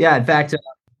 Yeah, in fact,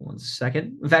 one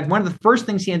second. In fact, one of the first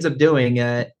things he ends up doing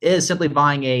is simply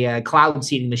buying a cloud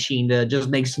seeding machine to just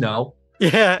make snow.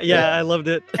 Yeah, I loved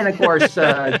it. And of course,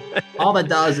 all that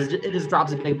does is it just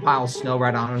drops a big pile of snow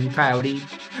right on him, Coyote,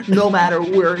 no matter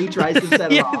where he tries to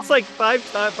set it off. It's like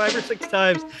 5 or 6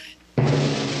 times.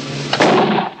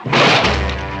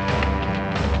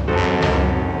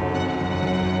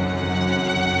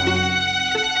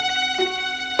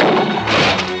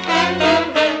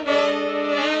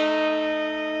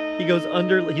 He goes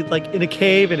under, he's like in a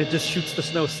cave, and it just shoots the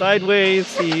snow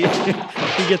sideways. He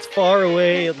gets far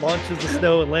away, it launches the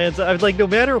snow and lands. I was like, no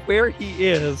matter where he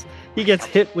is, he gets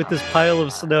hit with this pile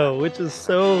of snow, which is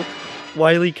so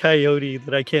Wile E. Coyote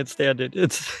that I can't stand it.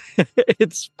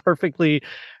 It's perfectly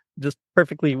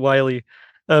Wile.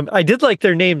 I did like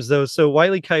their names though. So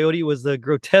Wile E. Coyote was the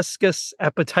Grotescus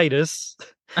Appetitus,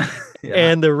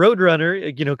 and the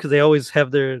Roadrunner, because they always have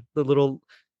the little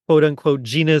quote unquote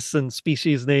genus and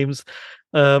species names.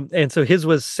 And so his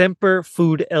was Semper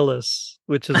Fidelis,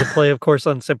 which is a play, of course,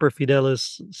 on Semper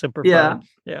Fidelis, Semper Yeah. Fi.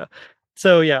 Yeah.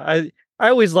 So yeah, I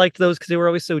always liked those because they were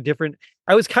always so different.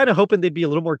 I was kind of hoping they'd be a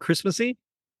little more Christmassy,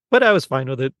 but I was fine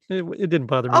with it. It didn't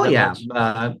bother me Oh that yeah,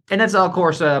 much. and that's of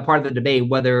course part of the debate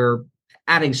whether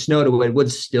adding snow to it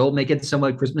would still make it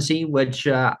somewhat Christmassy. Which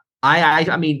I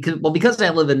mean, because I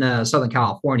live in Southern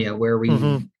California where we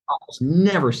Hmm. almost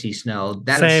never see snow,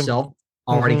 that Same. itself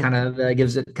already Hmm. kind of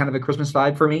gives it kind of a Christmas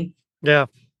vibe for me. Yeah.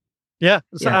 Yeah.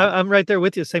 So Yeah, I'm right there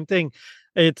with you. Same thing.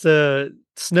 It's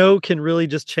snow can really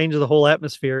just change the whole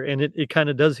atmosphere, and it kind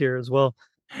of does here as well.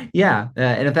 yeah,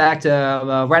 and in fact,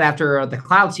 right after the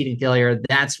cloud seeding failure,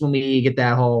 that's when we get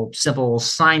that whole simple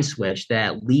sign switch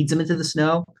that leads them into the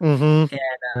snow. Hmm.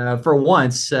 For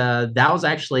once, that was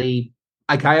actually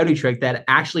a coyote trick that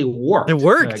actually It worked.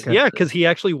 worked. Yeah, because he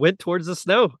actually went towards the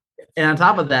snow. And on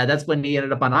top of that, that's when he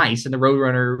ended up on ice, and the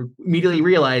Roadrunner immediately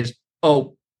realized,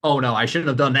 oh no, I shouldn't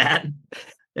have done that.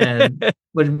 And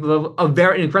but a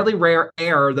very incredibly rare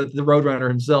error that the Roadrunner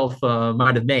himself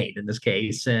might have made in this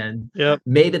case, and Yep.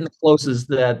 made it the closest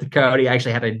that the Coyote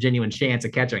actually had a genuine chance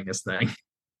of catching this thing.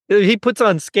 He puts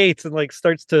on skates and like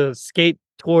starts to skate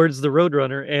towards the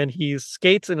Roadrunner, and he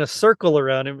skates in a circle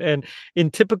around him. And in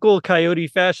typical Coyote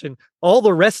fashion, all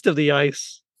the rest of the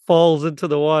ice falls into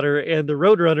the water, and the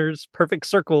Roadrunner's perfect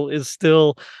circle is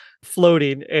still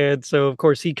floating. And so, of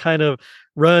course, he kind of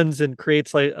runs and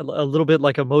creates like a little bit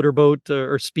like a motorboat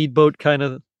or speedboat kind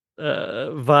of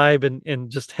vibe, and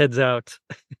just heads out.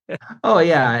 Oh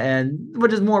yeah, and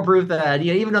which is more proof that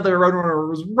even though the Roadrunner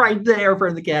was right there for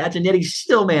him to catch, and yet he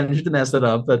still managed to mess it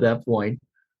up at that point.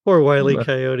 Poor Wile E.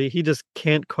 Coyote. He just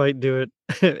can't quite do it.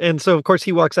 And so, of course,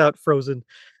 he walks out frozen,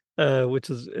 which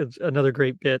is another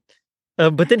great bit.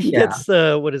 But then he Yeah. gets,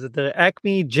 what is it? The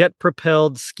Acme jet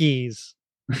propelled skis.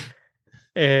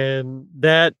 And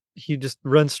that he just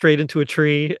runs straight into a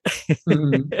tree.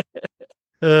 Mhm.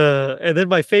 And then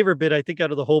my favorite bit, I think,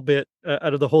 out of the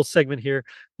whole segment here,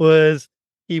 was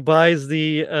he buys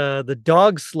the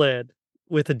dog sled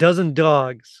with a dozen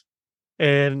dogs,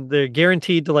 and they're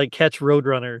guaranteed to like catch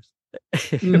roadrunners.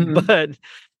 Mhm. But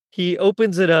he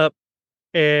opens it up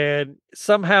and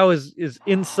somehow is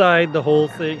inside the whole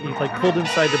thing. He's like pulled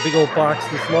inside the big old box,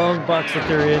 this long box that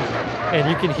they're in, and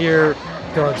you can hear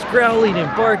dogs growling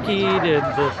and barking, and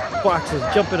the box is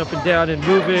jumping up and down and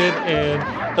moving. And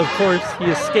of course, he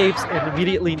escapes and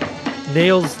immediately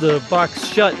nails the box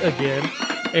shut again,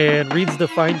 and reads the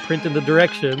fine print in the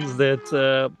directions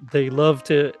that they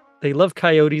love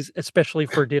coyotes, especially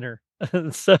for dinner.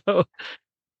 So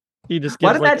he just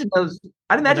Well, gives like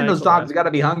I'd imagine those maniacal dogs laugh. got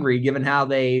to be hungry, given how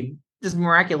they just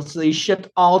miraculously shipped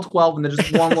all 12 into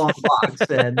just one long box,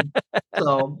 and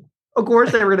so of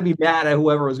course they were going to be mad at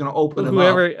whoever was going to open them up.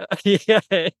 Whoever, yeah,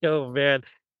 oh man,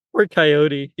 poor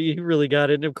Coyote. He really got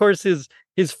it. And of course, his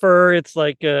fur, it's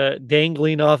like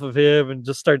dangling off of him and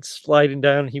just starts sliding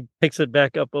down. He picks it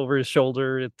back up over his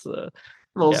shoulder. It's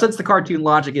Well, yeah, since the cartoon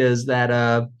logic is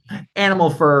that animal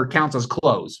fur counts as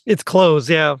clothes, it's clothes.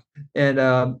 Yeah. and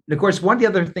of course one of the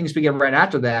other things we get right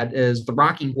after that is the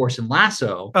rocking horse and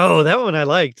lasso, Oh, that one I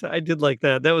liked. I did like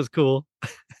that. That was cool.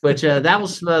 which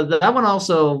that one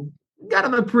also got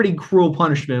him a pretty cruel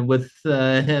punishment with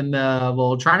him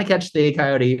trying to catch the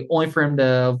coyote only for him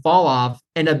to fall off,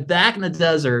 end up back in the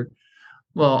desert,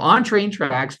 well, on train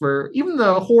tracks, where even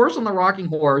the horse on the rocking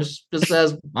horse just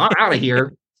says, I'm out of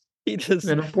here. He just,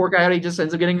 And the poor coyote just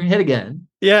ends up getting hit again.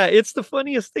 yeah, it's the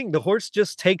funniest thing. The horse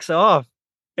just takes off,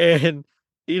 and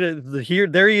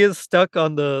there he is stuck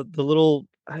on the little,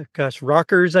 gosh,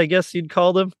 rockers, I guess you'd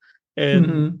call them, and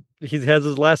Mhm. he has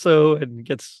his lasso and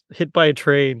gets hit by a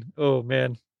train. Oh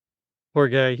man, poor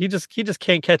guy. He just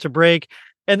can't catch a break.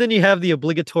 And then you have the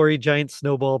obligatory giant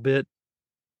snowball bit.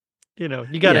 You got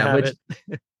to Yeah, have which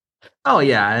it. oh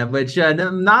yeah, which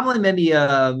not only maybe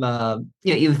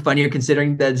even funnier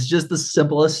considering that it's just the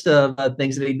simplest of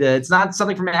things that he did. It's not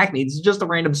something from Acme. It's just a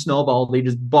random snowball they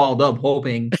just balled up,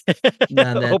 hoping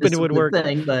that Hoping this it was would the work.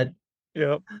 thing.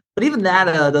 Yep. But even that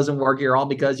doesn't work here, all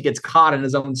because he gets caught in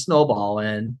his own snowball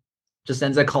and just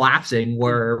ends up collapsing.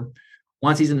 Where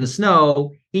once he's in the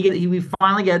snow, we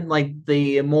finally get like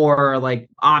the more like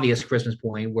obvious Christmas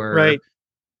point where Right.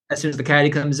 as soon as the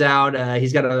coyote comes out,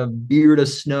 he's got a beard of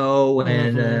snow,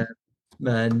 Hmm.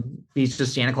 and he's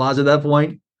just Santa Claus at that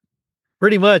point.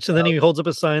 Pretty much. And then he holds up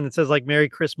a sign that says like Merry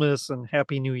Christmas and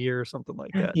Happy New Year or something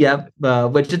like that. Yep,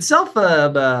 which itself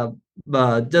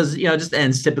does just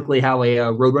ends typically how a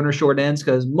Roadrunner short ends,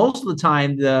 because most of the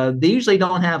time they usually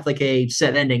don't have like a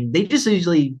set ending. They just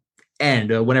usually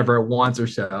end whenever it wants or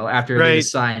so after they Right.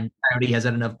 decide Coyote has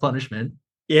had enough punishment.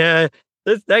 Yeah.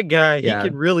 that guy, he Yeah.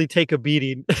 can really take a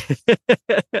beating.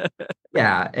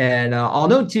 Yeah, and I'll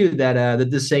note too that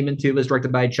this segment too was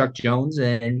directed by Chuck Jones,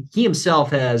 and he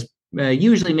himself has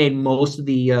usually made most of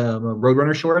the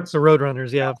Roadrunner shorts. The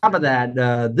Roadrunners, yeah. On top of that,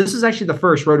 this is actually the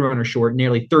first Roadrunner short in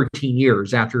nearly 13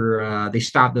 years after they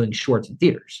stopped doing shorts in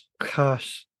theaters.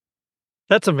 Gosh,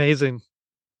 that's amazing.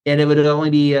 And it would only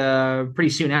be pretty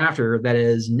soon after that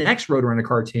his next Roadrunner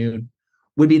cartoon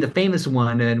would be the famous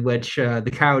one in which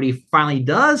the Coyote finally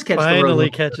does catch Finally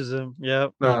the Roadrunner. catches him.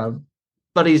 Yep.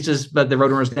 But the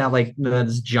Roadrunner's now like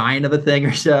this giant of a thing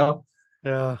or so.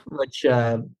 Yeah. Which,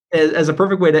 as a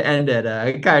perfect way to end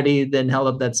it, Coyote then held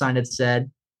up that sign that said,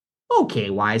 "Okay,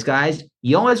 wise guys,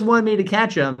 you always wanted me to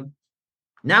catch him.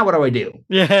 Now what do I do?"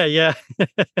 Yeah, yeah.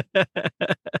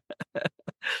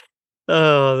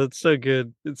 Oh, that's so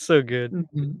good. It's so good.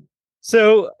 Mm-hmm.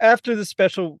 So after the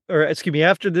special, or excuse me,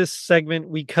 after this segment,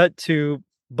 we cut to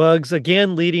Bugs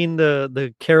again leading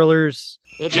the carolers.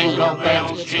 Jingle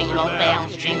bells, jingle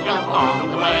all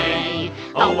the way.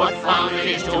 Oh, what fun it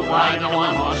is to ride a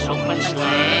one-horse open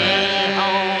sleigh.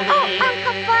 Oh,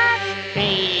 Uncle Bugs,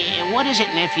 Hey, what is it,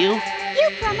 nephew? you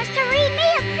promised to read me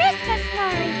a Christmas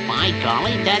story. By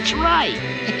golly, that's right.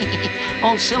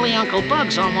 Old silly Uncle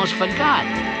Bugs almost forgot.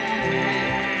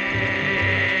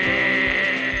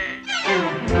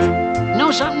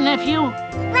 Know something, nephew?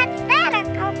 What's that,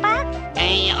 Uncle Bugs?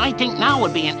 Hey, I think now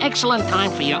would be an excellent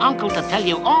time for your uncle to tell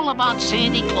you all about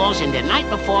Sandy Claus and the night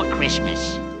before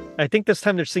Christmas. I think this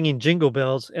time they're singing Jingle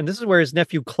Bells, and this is where his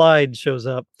nephew Clyde shows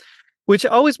up, which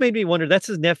always made me wonder. That's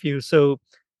his nephew, so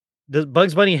the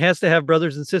Bugs Bunny has to have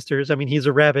brothers and sisters. I mean, he's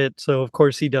a rabbit, so of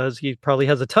course he does. He probably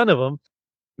has a ton of them.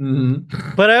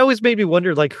 Mm-hmm. But I always made me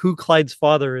wonder, like, who Clyde's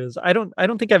father is. I don't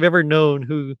think I've ever known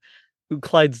who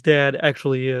Clyde's dad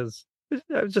actually is.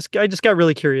 I just got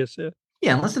really curious. Yeah.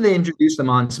 Yeah, unless they introduced them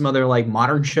on some other like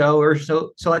modern show or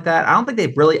so like that. I don't think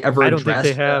they've really ever I don't think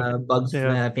they addressed have. Bugs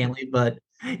Yeah. family. But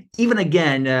even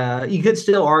again, you could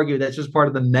still argue that's just part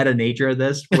of the meta nature of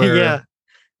this, where Yeah.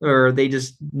 or they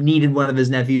just needed one of his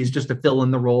nephews just to fill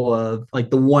in the role of like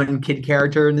the one kid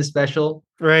character in the special.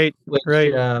 Right. Which,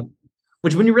 Right.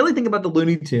 which when you really think about the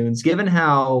Looney Tunes, given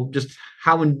how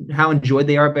enjoyed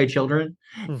they are by children,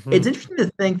 Mhm. it's interesting to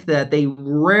think that they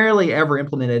rarely ever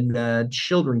implemented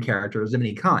children characters of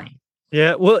any kind.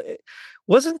 Yeah. Well, it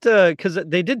wasn't because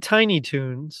they did Tiny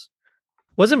Toons.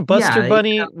 Wasn't Buster Yeah,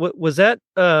 Bunny? Was that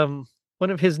one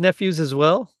of his nephews as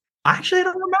well? actually, I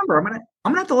don't remember. I'm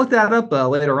gonna have to look that up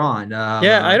later on.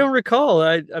 Yeah, I don't recall.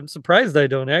 I'm surprised I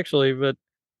don't actually, but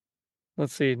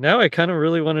let's see. Now I kind of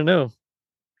really want to know.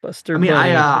 Buster Bunny.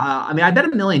 I mean, I bet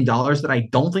 $1 million that I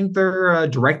don't think they're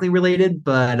directly related,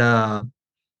 but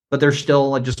they're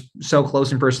still just so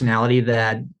close in personality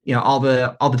that all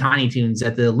the Tiny Toons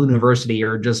at the Looniversity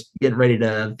are just getting ready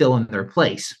to fill in their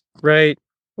place. Right.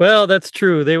 Well, that's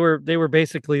true. They were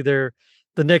basically the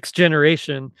next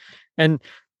generation, and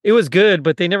it was good,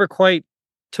 but they never quite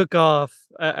took off.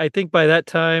 I think by that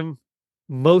time,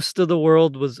 most of the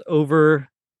world was over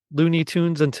Looney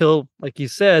Tunes until, like you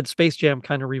said, Space Jam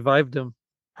kind of revived them.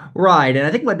 Right, and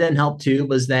I think what didn't help too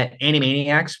was that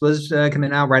Animaniacs was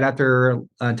coming out right after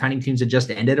Tiny Toons had just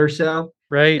ended or so.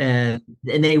 Right. And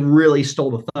they really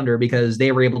stole the thunder because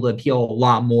they were able to appeal a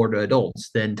lot more to adults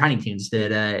than Tiny Toons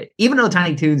did. Even though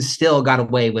Tiny Toons still got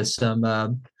away with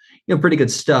some pretty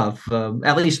good stuff.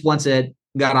 At least once it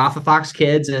got off of Fox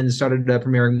Kids and started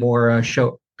premiering more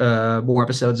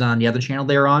episodes on the other channel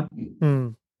they were on.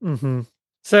 Mm-hmm.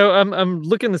 So I'm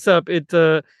looking this up.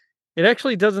 It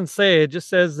actually doesn't say. It just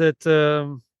says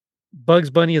that Bugs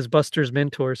Bunny is Buster's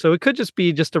mentor. So it could just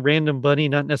be just a random bunny,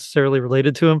 not necessarily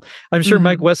related to him. I'm sure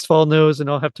Mike Westfall knows, and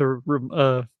I'll have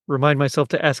to remind myself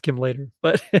to ask him later.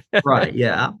 But right,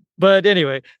 yeah. But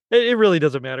anyway, it really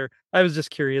doesn't matter. I was just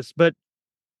curious. But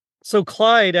so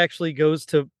Clyde actually goes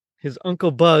to his Uncle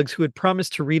Bugs, who had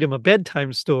promised to read him a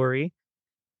bedtime story.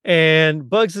 And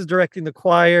Bugs is directing the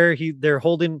choir.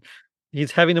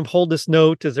 He's having them hold this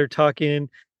note as they're talking.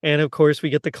 And of course, we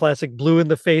get the classic blue in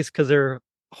the face because they're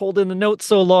holding the note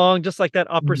so long, just like that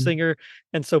opera singer.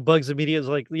 And so Bugs immediately is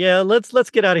like, yeah, let's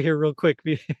get out of here real quick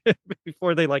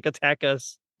before they like attack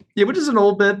us. Yeah, which is an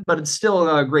old bit, but it's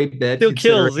still a great bit. Still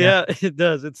kills. Yeah, it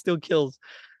does. It still kills.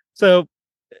 So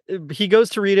he goes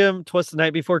to read him "'Twas the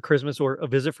Night Before Christmas" or "A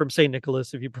Visit from St.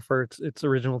 Nicholas" if you prefer its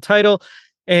original title.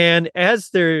 And as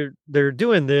they're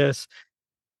doing this,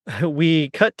 we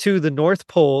cut to the North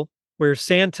Pole where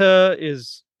Santa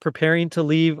is preparing to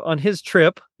leave on his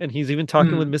trip, and he's even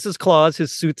talking with Mrs. Claus.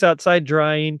 His suit's outside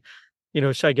drying.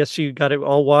 I guess she got it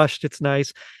all washed. It's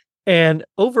nice. And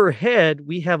overhead,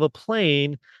 we have a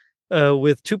plane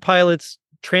with two pilots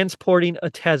transporting a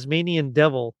Tasmanian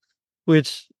devil,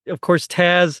 which, of course,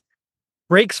 Taz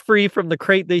breaks free from the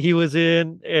crate that he was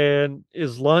in and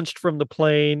is launched from the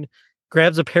plane,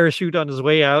 grabs a parachute on his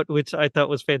way out, which I thought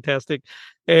was fantastic.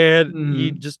 And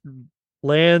he just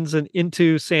lands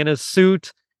into Santa's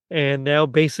suit. And now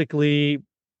basically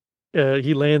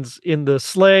he lands in the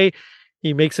sleigh.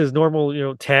 He makes his normal,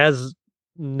 Taz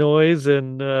noise,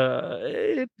 and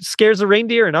it scares a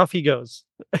reindeer, and off he goes.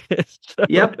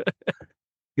 Yep.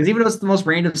 Because even though it's the most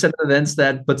random set of events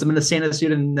that puts him in a Santa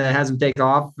suit and has him take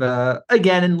off,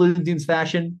 again, in Looney Tunes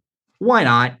fashion, why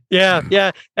not?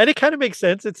 Yeah. And it kind of makes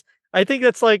sense. I think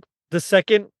that's like the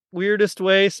second weirdest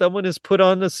way someone has put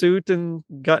on the suit and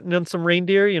gotten on some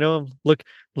reindeer.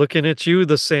 Looking at you,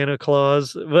 the Santa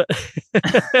Claus. But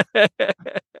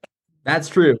that's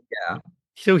true. Yeah.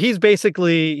 So he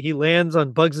lands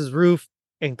on Bugs's roof,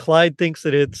 and Clyde thinks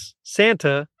that it's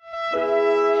Santa.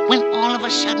 When all of a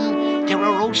sudden there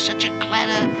arose such a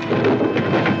clatter.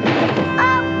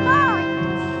 Oh, boy!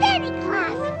 Santa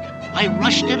Claus! I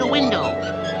rushed to the window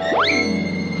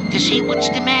to see what's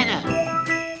the matter.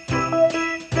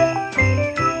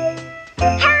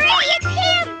 Hurry, it's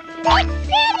him! It's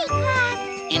Santa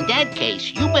Claus! In that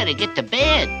case, you better get to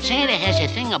bed. Santa has a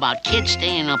thing about kids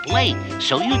staying up late,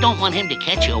 so you don't want him to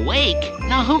catch you awake.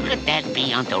 Now, who could that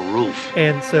be on the roof?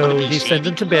 And so Would it be he sends Santa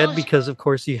him to bed Claus? because, of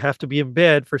course, you have to be in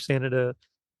bed for Santa to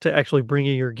actually bring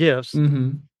you your gifts.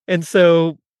 Mm-hmm. And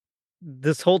so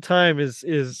this whole time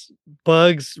is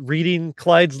Bugs reading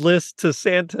Clyde's list to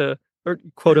Santa, or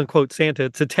quote unquote Santa,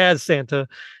 to Taz Santa.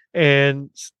 And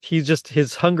his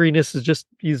hungriness is just,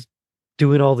 he's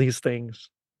doing all these things.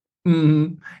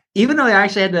 Mm-hmm. Even though I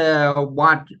actually had to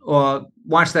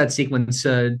watch that sequence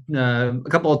a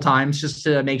couple of times just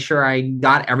to make sure I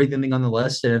got everything on the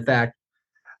list. And in fact,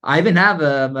 I even have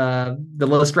the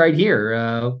list right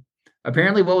here.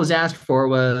 Apparently, what was asked for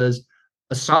was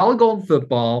a solid gold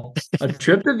football, a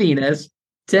trip to Venus,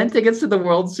 10 tickets to the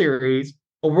World Series,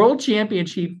 a World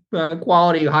Championship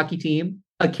quality hockey team,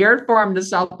 a carrot farm in the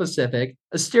South Pacific,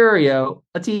 a stereo,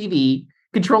 a TV,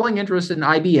 controlling interest in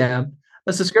IBM,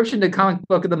 a subscription to Comic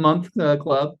Book of the Month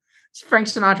Club, Frank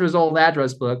Sinatra's old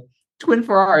address book, twin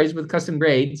Ferraris with custom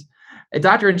grades, a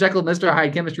Dr. and Jekyll Mr.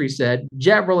 Hyde chemistry set,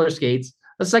 jet roller skates,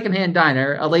 a secondhand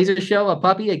diner, a laser show, a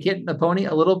puppy, a kitten, a pony,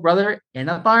 a little brother, and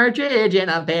a partridge in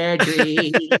a pear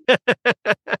tree.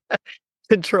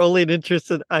 Controlling interest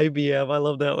in IBM. I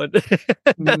love that one.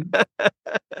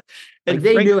 And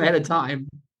they knew ahead of time.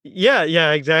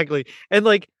 Yeah, exactly. And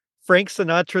like Frank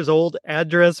Sinatra's old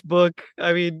address book.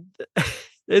 I mean,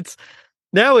 it's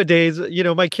nowadays,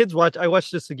 my kids I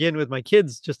watched this again with my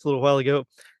kids just a little while ago.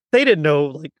 They didn't know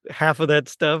like half of that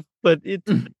stuff, but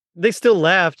they still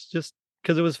laughed just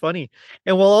because it was funny.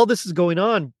 And while all this is going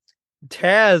on,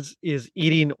 Taz is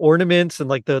eating ornaments and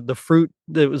like the fruit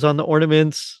that was on the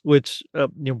ornaments, which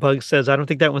Bugs says, I don't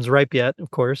think that one's ripe yet, of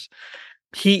course.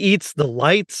 He eats the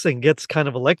lights and gets kind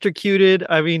of electrocuted.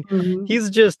 I mean, he's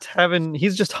just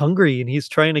hungry, and he's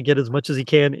trying to get as much as he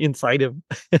can inside him.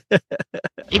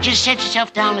 You just set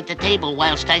yourself down at the table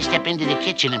whilst I step into the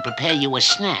kitchen and prepare you a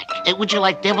snack. Would you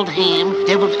like deviled ham,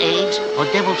 deviled eggs, or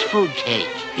devil's food cake?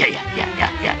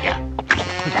 Yeah.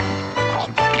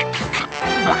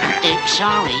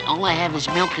 Sorry, all I have is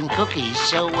milk and cookies,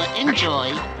 so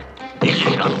enjoy.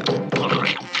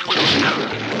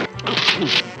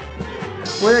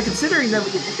 Well, considering that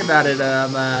when you think about it,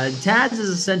 Taz is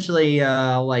essentially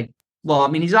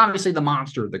he's obviously the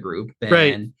monster of the group, and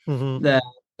right?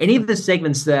 Any of the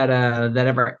segments that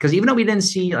ever, because even though we didn't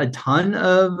see a ton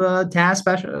of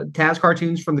Taz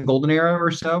cartoons from the golden era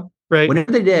or so, right?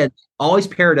 Whenever they did, always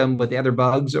paired them with the other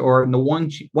Bugs, or in the one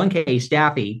case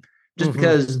Staffy, just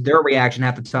because their reaction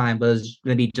half the time was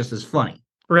going to be just as funny,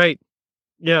 right?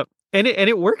 Yeah, and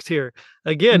it works here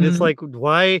again. It's like,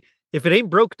 why? If it ain't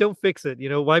broke, don't fix it.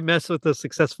 Why mess with a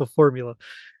successful formula?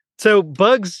 So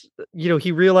Bugs,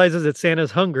 he realizes that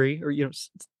Santa's hungry, or,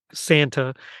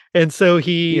 Santa. And so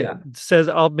he says,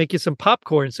 I'll make you some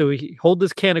popcorn. So he hold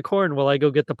this can of corn while I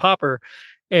go get the popper.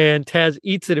 And Taz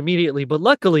eats it immediately. But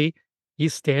luckily,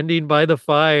 he's standing by the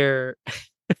fire.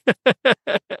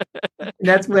 And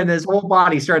that's when his whole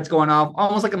body starts going off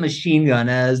almost like a machine gun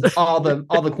as all the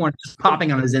corn is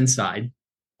popping on his inside.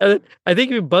 I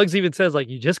think even Bugs even says, like,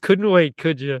 you just couldn't wait,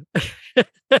 could you?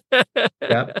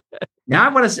 Yep. Now I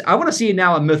want to see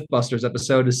now a MythBusters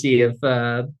episode to see if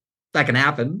that can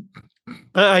happen.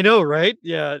 I know, right?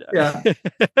 Yeah.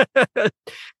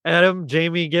 Adam,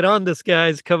 Jamie, get on this,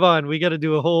 guys. Come on, we got to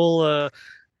do a whole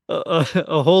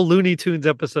Looney Tunes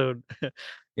episode.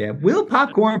 Yeah, will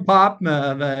popcorn pop in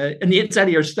the inside of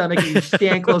your stomach? You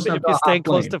stand close enough. If you stand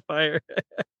close to fire.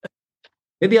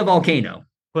 Maybe a volcano.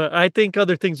 but I think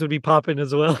other things would be popping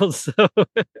as well. So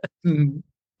Mhm.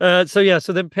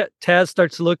 so then Taz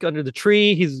starts to look under the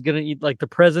tree. He's gonna eat like the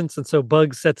presents, and so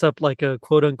Bugs sets up like a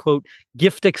quote unquote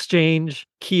gift exchange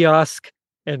kiosk.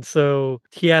 And so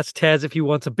he asks Taz if he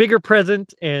wants a bigger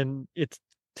present, and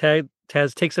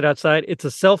Taz takes it outside. It's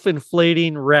a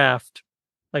self-inflating raft,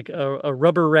 like a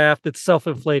rubber raft that's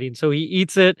self-inflating. So he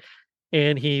eats it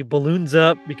and he balloons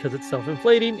up because it's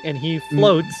self-inflating, and he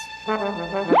floats.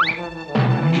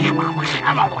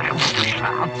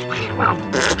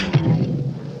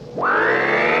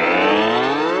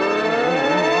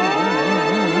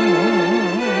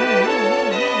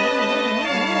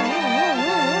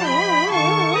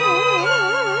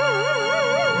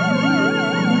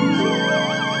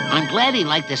 I'm glad he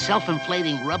liked the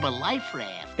self-inflating rubber life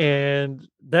raft. And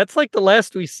that's like the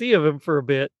last we see of him for a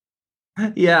bit.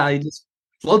 Yeah, he just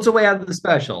floats away out of the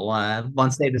special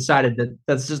once they decided that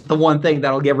that's just the one thing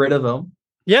that'll get rid of him.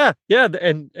 Yeah,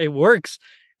 and it works.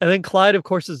 And then Clyde, of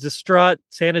course, is distraught.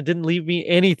 Santa didn't leave me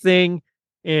anything.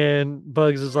 And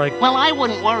Bugs is like, Well, I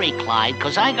wouldn't worry, Clyde,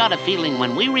 because I got a feeling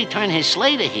when we return his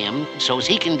sleigh to him so's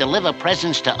he can deliver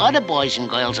presents to other boys and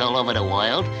girls all over the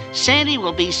world, Sandy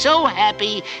will be so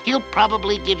happy he'll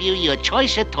probably give you your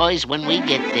choice of toys when we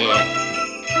get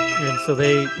there. and so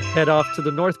they head off to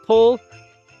the North Pole.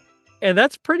 And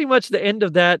that's pretty much the end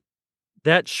of that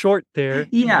short there.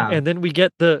 Yeah. And then we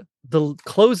get the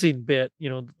closing bit,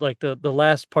 like the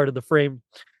last part of the frame,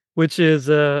 which is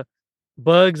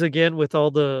Bugs again with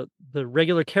all the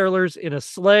regular carolers in a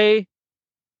sleigh,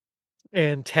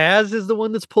 and Taz is the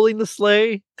one that's pulling the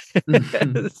sleigh.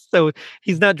 So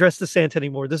he's not dressed as Santa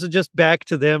anymore. This is just back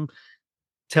to them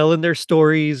telling their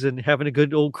stories and having a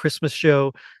good old Christmas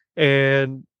show.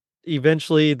 And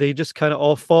eventually they just kind of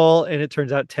all fall, and it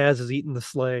turns out Taz is eating the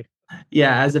sleigh.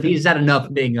 Yeah, as if he's had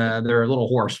enough being their little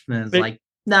horse. And it's It- like,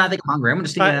 nah, I think I'm hungry. I'm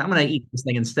gonna eat this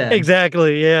thing instead.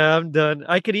 Exactly. Yeah, I'm done.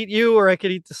 I could eat you or I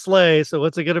could eat the sleigh. So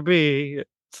what's it gonna be?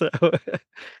 So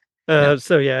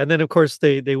so yeah, and then of course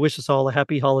they wish us all a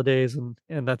happy holidays,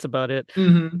 and that's about it.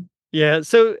 Mhm. Yeah,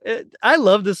 so I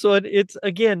love this one. It's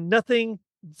again nothing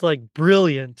it's like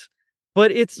brilliant,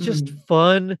 but it's just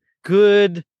fun,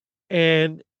 good,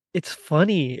 and it's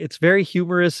funny. It's very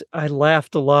humorous. I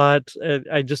laughed a lot.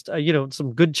 I just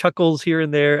some good chuckles here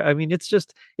and there. I mean,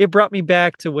 it brought me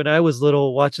back to when I was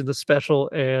little watching the special,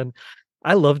 and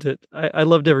I loved it. I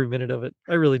loved every minute of it.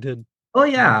 I really did. Oh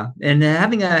yeah, and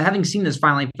having seen this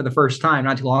finally for the first time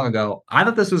not too long ago, I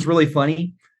thought this was really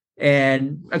funny.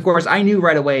 And of course, I knew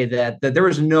right away that there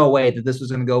was no way that this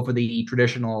was going to go for the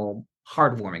traditional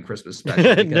heartwarming Christmas special,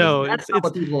 because No, that's not it's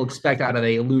what people expect out of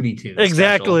a Looney Tunes special.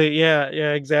 exactly. Yeah,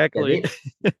 exactly.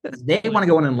 They want to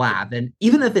go in and laugh, and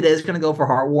even if it is going to go for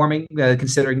heartwarming,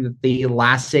 considering that the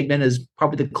last segment is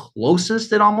probably the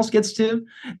closest it almost gets to,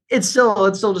 it still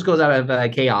just goes out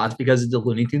of chaos because it's a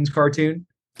Looney Tunes cartoon.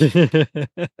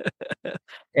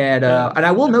 And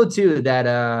I will note too that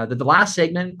the last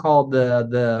segment called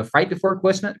the Fright Before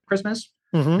Christmas,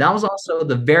 Mhm. that was also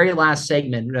the very last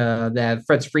segment that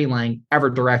Fritz Freeling ever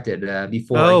directed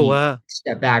before Oh, he wow.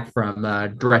 stepped back from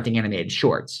directing animated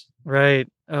shorts. Right.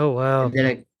 Oh, wow. And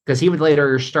then because he would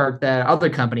later start that other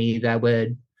company that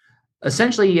would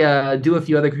essentially do a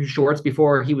few other shorts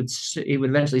before he would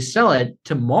eventually sell it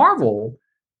to Marvel.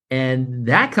 And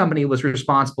that company was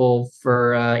responsible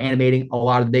for animating a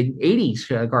lot of the big 80s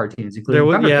cartoons, including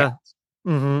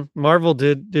Thundercats. Marvel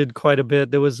did quite a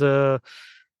bit. There was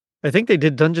I think they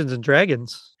did Dungeons and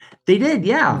Dragons. They did,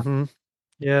 yeah.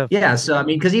 Yeah. Yeah, so I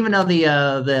mean, because even though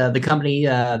the company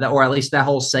that, or at least that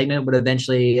whole segment, would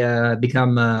eventually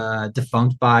become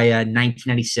defunct by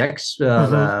 1996,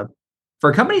 for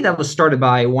a company that was started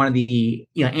by one of the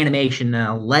animation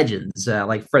legends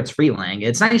like Fritz Freeling,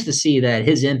 it's nice to see that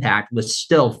his impact was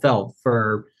still felt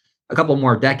for a couple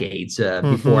more decades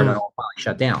before it all finally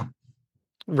shut down.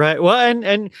 Right. Well,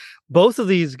 and both of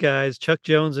these guys, Chuck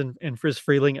Jones and Fritz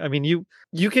Freeling, I mean,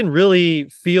 you can really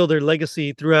feel their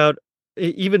legacy throughout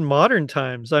even modern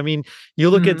times. I mean, you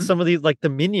look at some of these, like the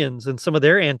Minions and some of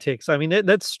their antics. I mean,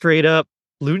 that's straight up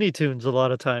Looney Tunes a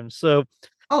lot of times. So,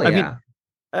 Oh, I yeah.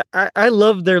 mean, I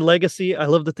love their legacy. I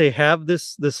love that they have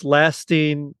this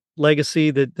lasting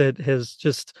legacy that has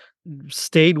just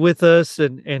stayed with us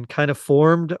and kind of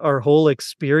formed our whole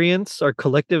experience, our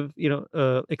collective,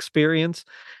 experience.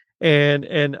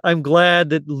 And I'm glad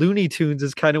that Looney Tunes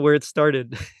is kind of where it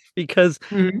started because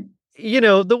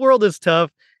the world is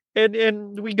tough,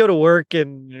 and we go to work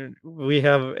and we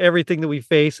have everything that we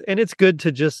face, and it's good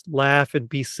to just laugh and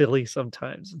be silly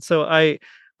sometimes. And so I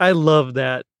love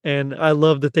that, and I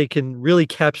love that they can really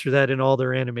capture that in all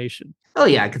their animation. Oh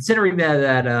yeah, considering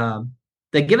that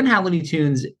that given how Looney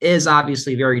Tunes is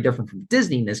obviously very different from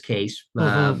Disney in this case,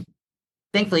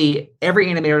 thankfully every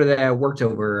animator that worked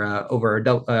over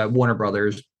Warner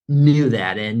Brothers knew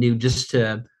that and knew just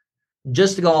to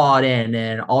go all in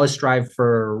and always strive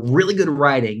for really good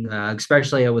writing,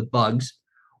 especially with Bugs,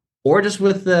 or just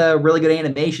with really good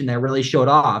animation that really showed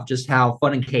off just how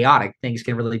fun and chaotic things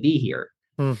can really be here.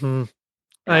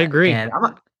 I agree. And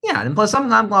and plus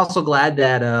I'm also glad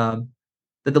that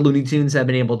that the Looney Tunes have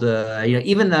been able to,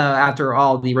 even after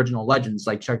all the original legends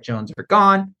like Chuck Jones are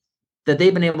gone, that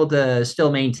they've been able to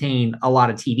still maintain a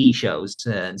lot of TV shows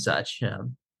and such.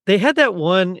 They had that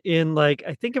one in like,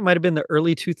 I think it might have been the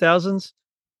early 2000s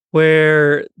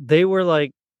where they were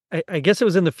like, I guess it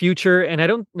was in the future. And I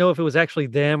don't know if it was actually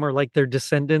them or like their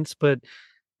descendants, but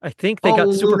I think they got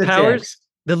superpowers. Lunatics.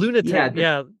 The Lunatic.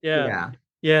 Yeah.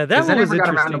 That one I was never got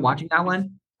interesting. around to watching that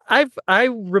one. I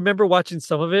remember watching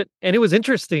some of it and it was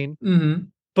interesting,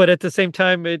 but at the same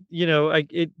time, it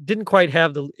didn't quite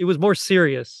have it was more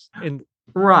serious and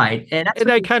right.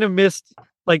 And I kind of missed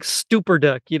like Stupor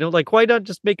Duck, like why not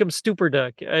just make him Stupor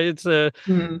Duck? It's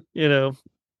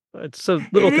it's so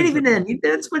little. And even then,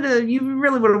 that's what you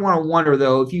really would want to wonder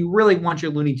though, if you really want your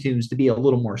Looney Tunes to be a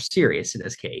little more serious in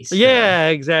this case. Yeah,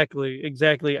 exactly.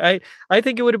 I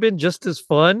think it would have been just as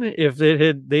fun if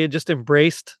they had just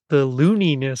embraced the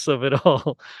looniness of it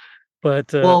all. But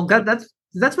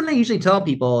that's when I usually tell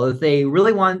people if they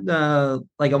really want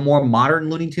like a more modern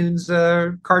Looney Tunes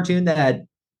cartoon that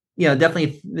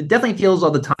definitely feels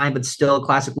all the time, but still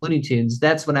classic Looney Tunes.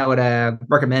 That's when I would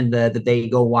recommend that they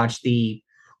go watch the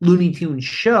Looney Tunes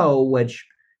show, which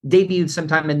debuted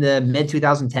sometime in the mid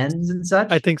 2010s and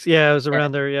such. I think so. Yeah, it was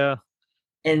around there. Yeah.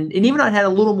 And even though it had a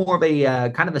little more of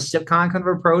a kind of a sitcom kind of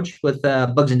approach with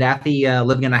Bugs and Daffy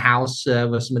living in a house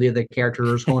with some of the other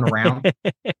characters going around,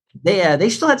 they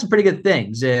still had some pretty good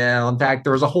things. In fact,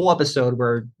 there was a whole episode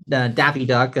where Daffy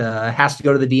Duck has to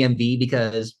go to the DMV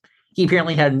because he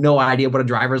apparently had no idea what a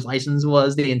driver's license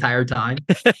was the entire time.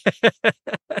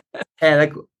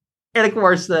 and of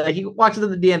course, he walks into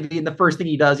the DMV, and the first thing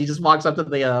he does, he just walks up to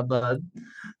the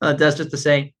desk just to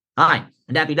say, "Hi,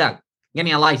 I'm Daffy Duck. Give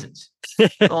me a license."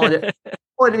 Only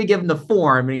to give him the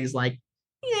form, and he's like,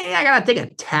 "Yeah, I gotta take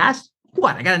a test.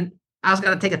 What? I also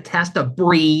gotta take a test to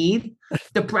breathe,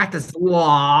 to practice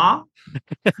law."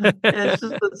 And it's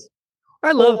just this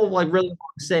whole like really long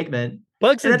segment.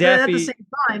 Bugs and Daffy. At the same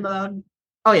time,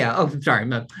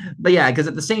 sorry, but yeah, because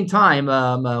at the same time,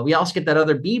 we also get that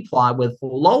other B plot with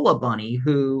Lola Bunny,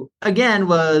 who again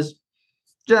was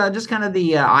just kind of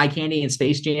the eye candy in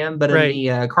Space Jam, but in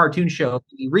the cartoon show,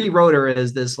 he rewrote her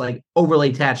as this like overly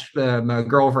attached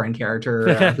girlfriend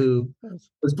character who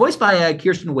was voiced by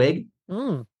Kirsten Wiig.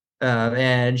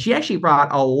 And she actually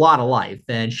brought a lot of life,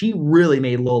 and she really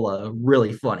made Lola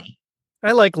really funny.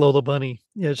 I like Lola Bunny.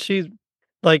 Yeah, she's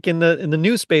like in the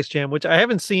new Space Jam, which I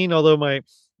haven't seen, although my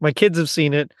kids have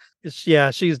seen it.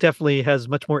 She's definitely has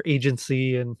much more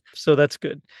agency, and so that's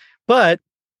good. But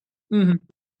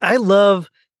I love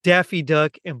Daffy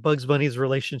Duck and Bugs Bunny's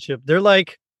relationship. They're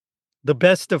like the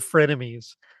best of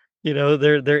frenemies.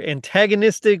 They're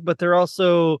antagonistic, but they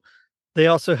also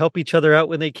help each other out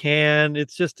when they can.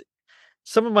 It's just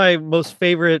some of my most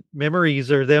favorite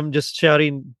memories are them just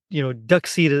shouting, duck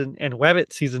season and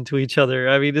wabbit season to each other.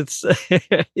 I mean, it's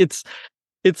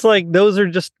it's like those are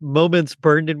just moments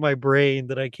burned in my brain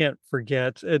that I can't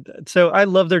forget. And so I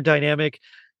love their dynamic.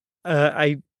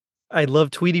 I love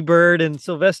Tweety Bird and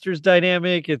Sylvester's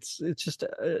dynamic. It's just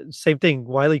same thing.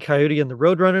 Wile E. Coyote and the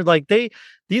Roadrunner. Like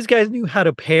these guys knew how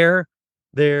to pair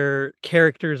their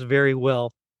characters very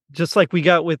well. Just like we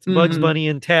got with Bugs Bunny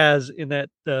and Taz in that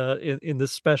in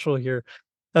this special here.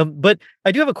 But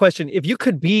I do have a question. If you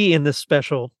could be in this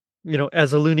special,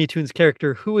 as a Looney Tunes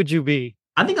character, who would you be?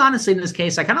 I think honestly, in this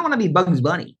case, I kind of want to be Bugs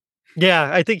Bunny. Yeah,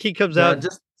 I think he comes out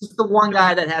just the one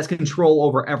guy that has control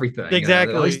over everything.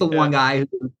 Exactly. At least the one guy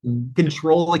who can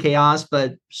control the chaos,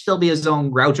 but still be his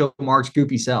own Groucho Marx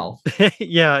goofy self.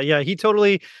 Yeah. He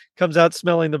totally comes out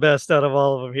smelling the best out of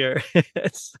all of them here.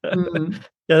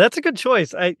 Yeah, that's a good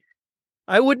choice.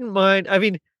 I wouldn't mind. I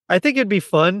mean, I think it'd be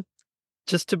fun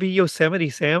just to be Yosemite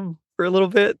Sam for a little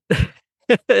bit.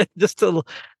 just to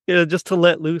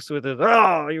let loose with it.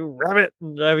 Oh, you rabbit.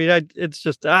 I mean, it's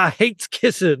just hates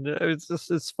kissing.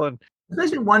 It's fun. It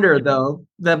makes me wonder though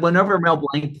that whenever Mel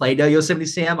Blanc played Yosemite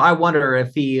Sam, I wonder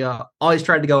if he always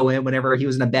tried to go in whenever he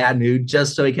was in a bad mood,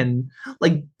 just so he can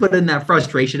like put in that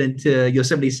frustration into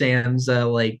Yosemite Sam's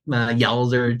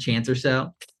yells or chants or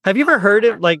so. Have you ever heard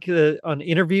it like on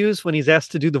interviews when he's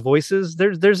asked to do the voices?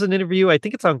 There's an interview, I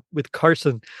think it's on with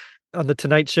Carson, on the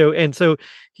Tonight Show, and so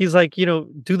he's like, do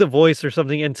the voice or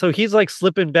something, and so he's like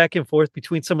slipping back and forth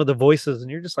between some of the voices,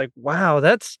 and you're just like, wow,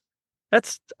 that's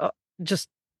just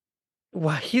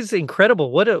wow, he's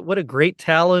incredible. What a great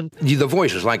talent. The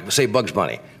voice is like, say, Bugs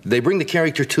Bunny. They bring the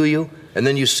character to you, and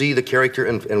then you see the character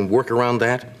and work around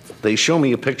that. They show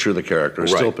me a picture of the character, a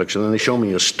still picture, and then they show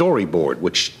me a storyboard,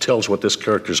 which tells what this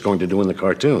character is going to do in the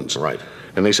cartoons. Right.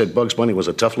 And they said Bugs Bunny was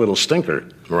a tough little stinker.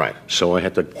 Right. So I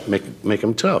had to make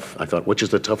him tough. I thought, which is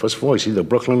the toughest voice, either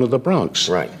Brooklyn or the Bronx?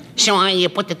 Right. So I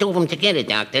put the two of them together,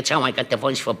 Doc. That's how I got the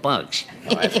voice for Bugs.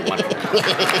 Oh, that's wonderful.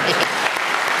 Okay.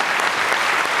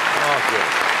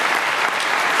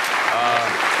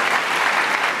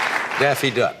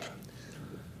 Daffy Duck.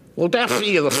 Well,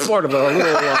 Daffy is sort of a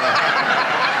little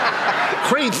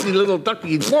crazy little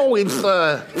ducky. He always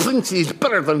thinks he's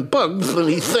better than Bugs, and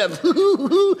he says,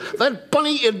 that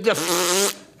bunny is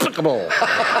despicable.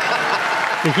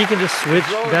 He can just switch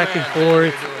back and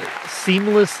forth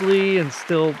seamlessly and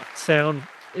still sound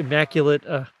immaculate.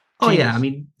 Oh, yeah. I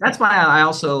mean, that's why I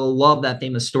also love that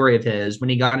famous story of his when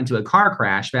he got into a car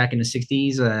crash back in the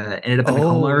 60s, ended up in a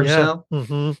coma or so.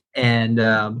 Mm-hmm.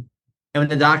 And when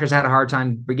the doctors had a hard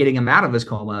time getting him out of his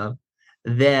coma,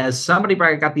 somebody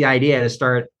got the idea to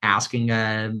start asking,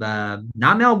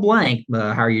 not Mel Blanc,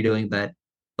 how are you doing, but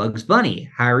Bugs Bunny,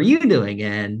 how are you doing?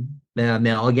 And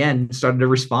Mel again started to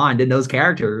respond in those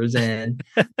characters, and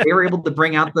they were able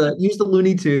to use the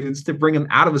Looney Tunes to bring him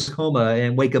out of his coma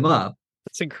and wake him up.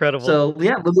 That's incredible. So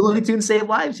yeah, the Looney Tunes save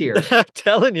lives here. I'm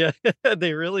telling you,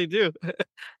 they really do.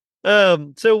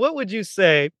 So what would you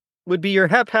say would be your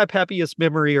happiest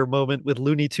memory or moment with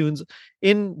Looney Tunes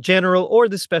in general, or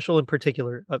the special in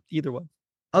particular? Either one.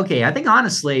 Okay, I think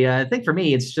honestly, for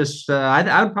me, it's just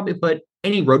I would probably put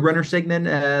any Roadrunner segment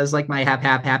as like my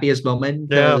happiest moment,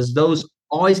 because those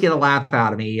always get a laugh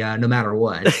out of me, no matter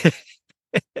what.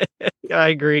 I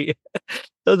agree.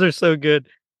 Those are so good.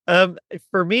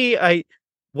 For me,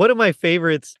 one of my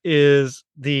favorites is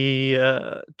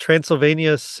the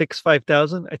Transylvania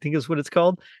 65000, I think is what it's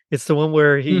called. It's the one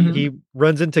where he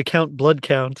runs into Count Blood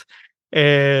Count,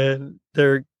 and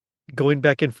they're going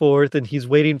back and forth, and he's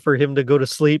waiting for him to go to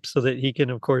sleep so that he can,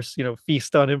 of course,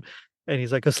 feast on him. And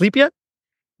he's like, asleep yet?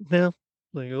 No.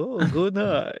 Like, oh, good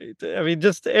night. I mean,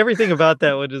 just everything about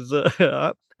that one is,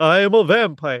 I am a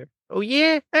vampire. Oh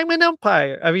yeah, I'm an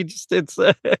umpire. I mean, just it's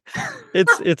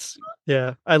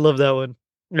yeah, I love that one.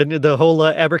 And the whole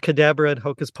abracadabra and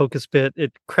hocus pocus bit,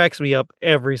 it cracks me up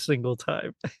every single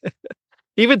time.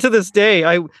 Even to this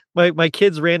day, my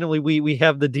kids randomly, we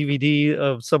have the DVD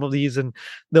of some of these, and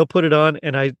they'll put it on,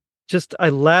 and I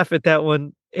laugh at that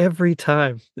one every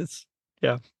time. It's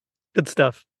good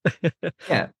stuff.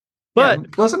 Yeah.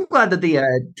 But plus, I'm glad that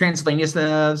the Transylvania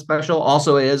special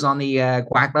also is on the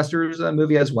Quackbusters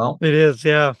movie as well. It is,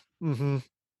 yeah. Mm-hmm.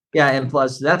 Yeah, and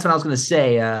plus, that's what I was going to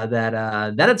say.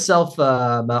 That itself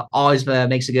always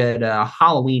makes a good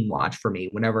Halloween watch for me.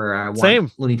 Whenever I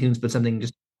want Looney Tunes, but something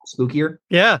just spookier.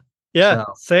 Yeah,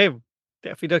 same.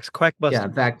 Daffy Duck's Quackbusters. Yeah,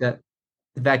 in fact that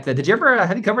did you ever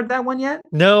have you covered that one yet?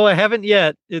 No, I haven't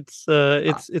yet. It's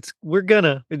we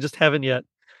just haven't yet.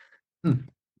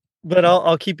 But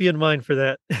I'll keep you in mind for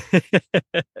that.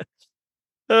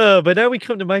 But now we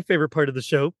come to my favorite part of the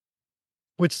show,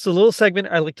 which is a little segment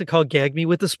I like to call Gag Me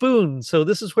with a Spoon. So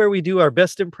this is where we do our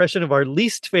best impression of our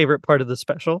least favorite part of the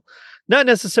special. Not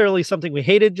necessarily something we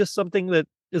hated, just something that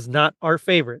is not our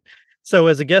favorite. So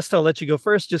as a guest, I'll let you go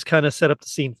first. Just kind of set up the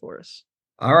scene for us.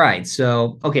 All right.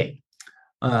 So, okay.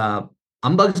 I'm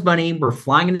Bugs Bunny. We're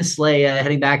flying in a sleigh,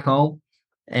 heading back home.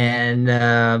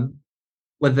 And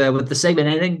with the segment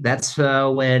ending, that's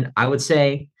when I would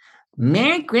say,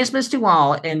 Merry Christmas to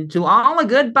all, and to all a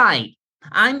good bite.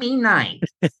 I mean night.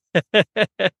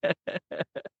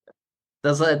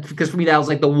 Because for me, that was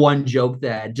like the one joke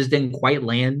that just didn't quite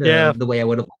land the way I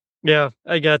would have. Yeah,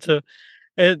 I gotcha.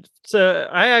 And so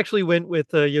I actually went with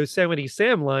the Yosemite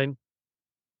Sam line.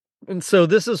 And so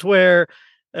this is where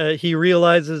he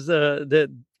realizes this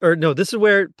is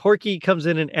where Porky comes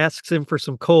in and asks him for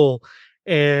some coal.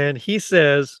 And he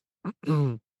says,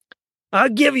 I'll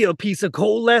give you a piece of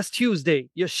coal last Tuesday.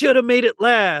 You should have made it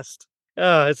last.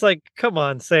 It's like, come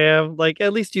on, Sam. Like,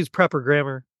 at least use proper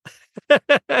grammar.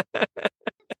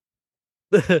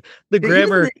 the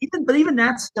grammar. Even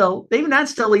that still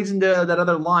leads into that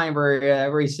other line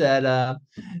where he said,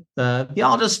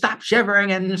 y'all just stop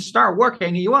shivering and start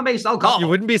working. You won't be so cold. You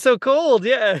wouldn't be so cold.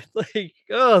 Yeah. Like,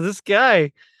 oh, this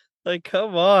guy. Like,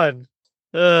 come on.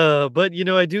 But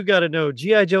I do got to know.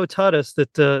 G.I. Joe taught us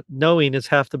that knowing is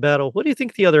half the battle. What do you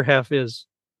think the other half is?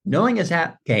 Knowing is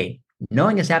half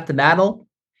the battle.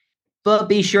 but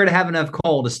be sure to have enough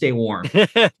coal to stay warm.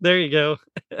 There you go.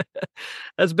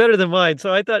 That's better than mine.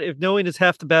 So I thought if knowing is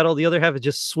half the battle, the other half is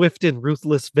just swift and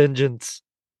ruthless vengeance.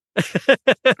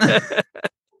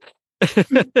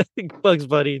 Bugs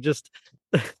Bunny, just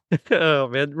oh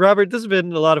man, Robert, this has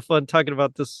been a lot of fun talking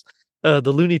about this, the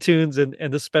Looney Tunes and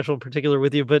this special in particular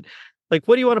with you. But like,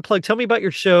 what do you want to plug? Tell me about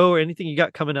your show or anything you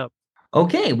got coming up.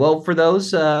 Okay, well, for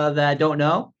those that don't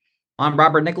know, I'm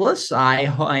Robert Nicholas. I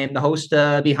am the host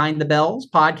Behind the Bells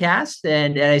podcast,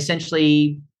 and I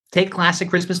essentially take classic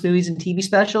Christmas movies and TV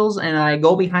specials, and I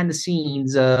go behind the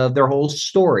scenes of their whole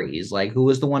stories, like who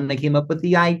was the one that came up with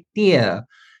the idea,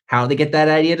 how they get that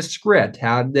idea to script,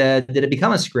 how did it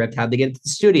become a script, how they get it to the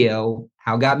studio,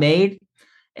 how it got made,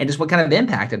 and just what kind of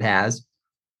impact it has.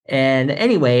 And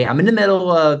anyway, I'm in the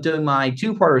middle of doing my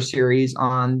two-parter series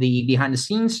on the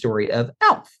behind-the-scenes story of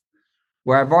Elf,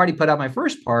 where I've already put out my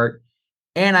first part.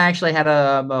 And I actually had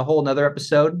a whole nother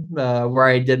episode where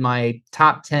I did my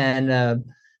top 10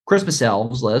 Christmas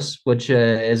elves list, which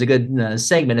is a good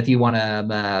segment if you want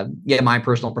to get my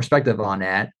personal perspective on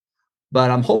that.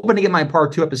 But I'm hoping to get my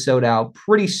part 2 episode out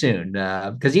pretty soon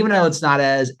because even though it's not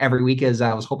as every week as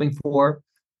I was hoping for,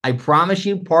 I promise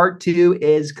you part 2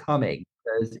 is coming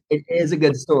because it is a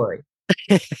good story.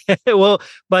 Well,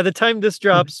 by the time this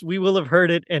drops, we will have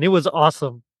heard it, and it was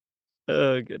awesome.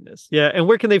 Oh, goodness. Yeah. And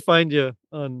where can they find you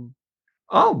on?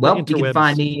 Oh, well, you can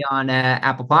find me on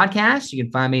Apple Podcasts. You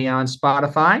can find me on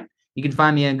Spotify. You can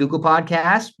find me on Google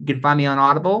Podcasts. You can find me on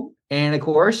Audible. And of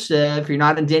course, if you're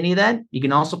not into any of that, you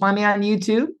can also find me on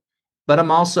YouTube. But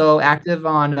I'm also active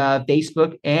on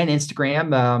Facebook and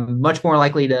Instagram. Much more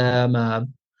likely to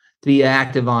be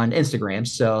active on Instagram.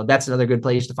 So that's another good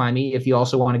place to find me if you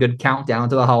also want a good countdown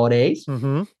to the holidays.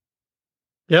 Mm-hmm.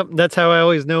 Yep, that's how I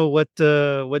always know what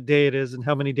day it is and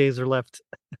how many days are left.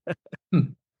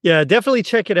 Yeah, definitely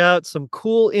check it out. Some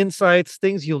cool insights,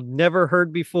 things you'll never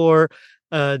heard before.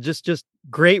 Just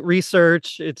great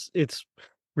research. It's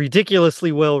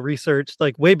ridiculously well researched,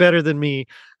 like way better than me.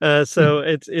 So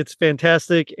it's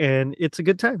fantastic and it's a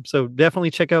good time. So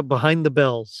definitely check out Behind the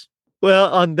Bells. Well,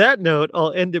 on that note,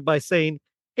 I'll end it by saying,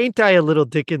 ain't I a little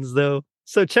Dickens though?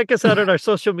 So check us out on our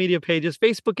social media pages,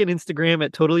 Facebook and Instagram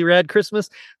at Totally Rad Christmas,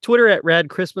 Twitter at Rad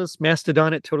Christmas,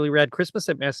 Mastodon at Totally Rad Christmas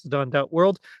at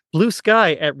mastodon.world, Blue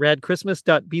Sky at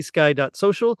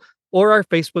radchristmas.bsky.social, or our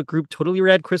Facebook group, Totally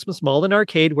Rad Christmas Mall and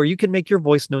Arcade, where you can make your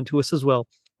voice known to us as well.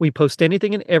 We post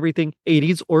anything and everything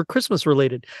 80s or Christmas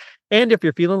related. And if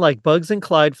you're feeling like Bugs and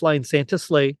Clyde flying Santa's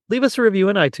sleigh, leave us a review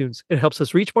on iTunes. It helps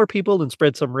us reach more people and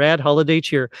spread some rad holiday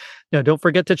cheer. Now, don't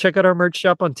forget to check out our merch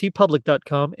shop on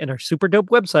tpublic.com and our super dope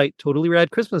website,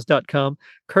 totallyradchristmas.com,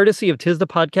 courtesy of Tis the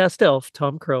Podcast Elf,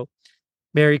 Tom Crow.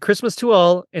 Merry Christmas to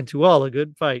all, and to all a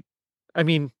good fight. I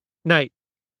mean, night.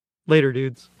 Later,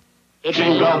 dudes.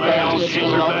 Jingle bells,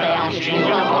 jingle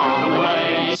all the way.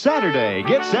 Saturday,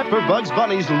 get set for Bugs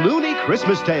Bunny's Looney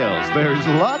Christmas Tales. There's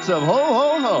lots of ho,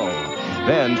 ho, ho.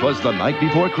 Then 'twas the night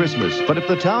before Christmas, but if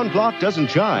the town clock doesn't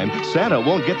chime, Santa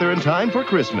won't get there in time for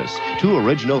Christmas. 2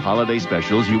 original holiday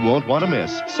specials you won't want to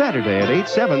miss. Saturday at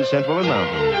 8/7 Central and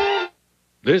Mountain.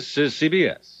 This is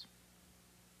CBS.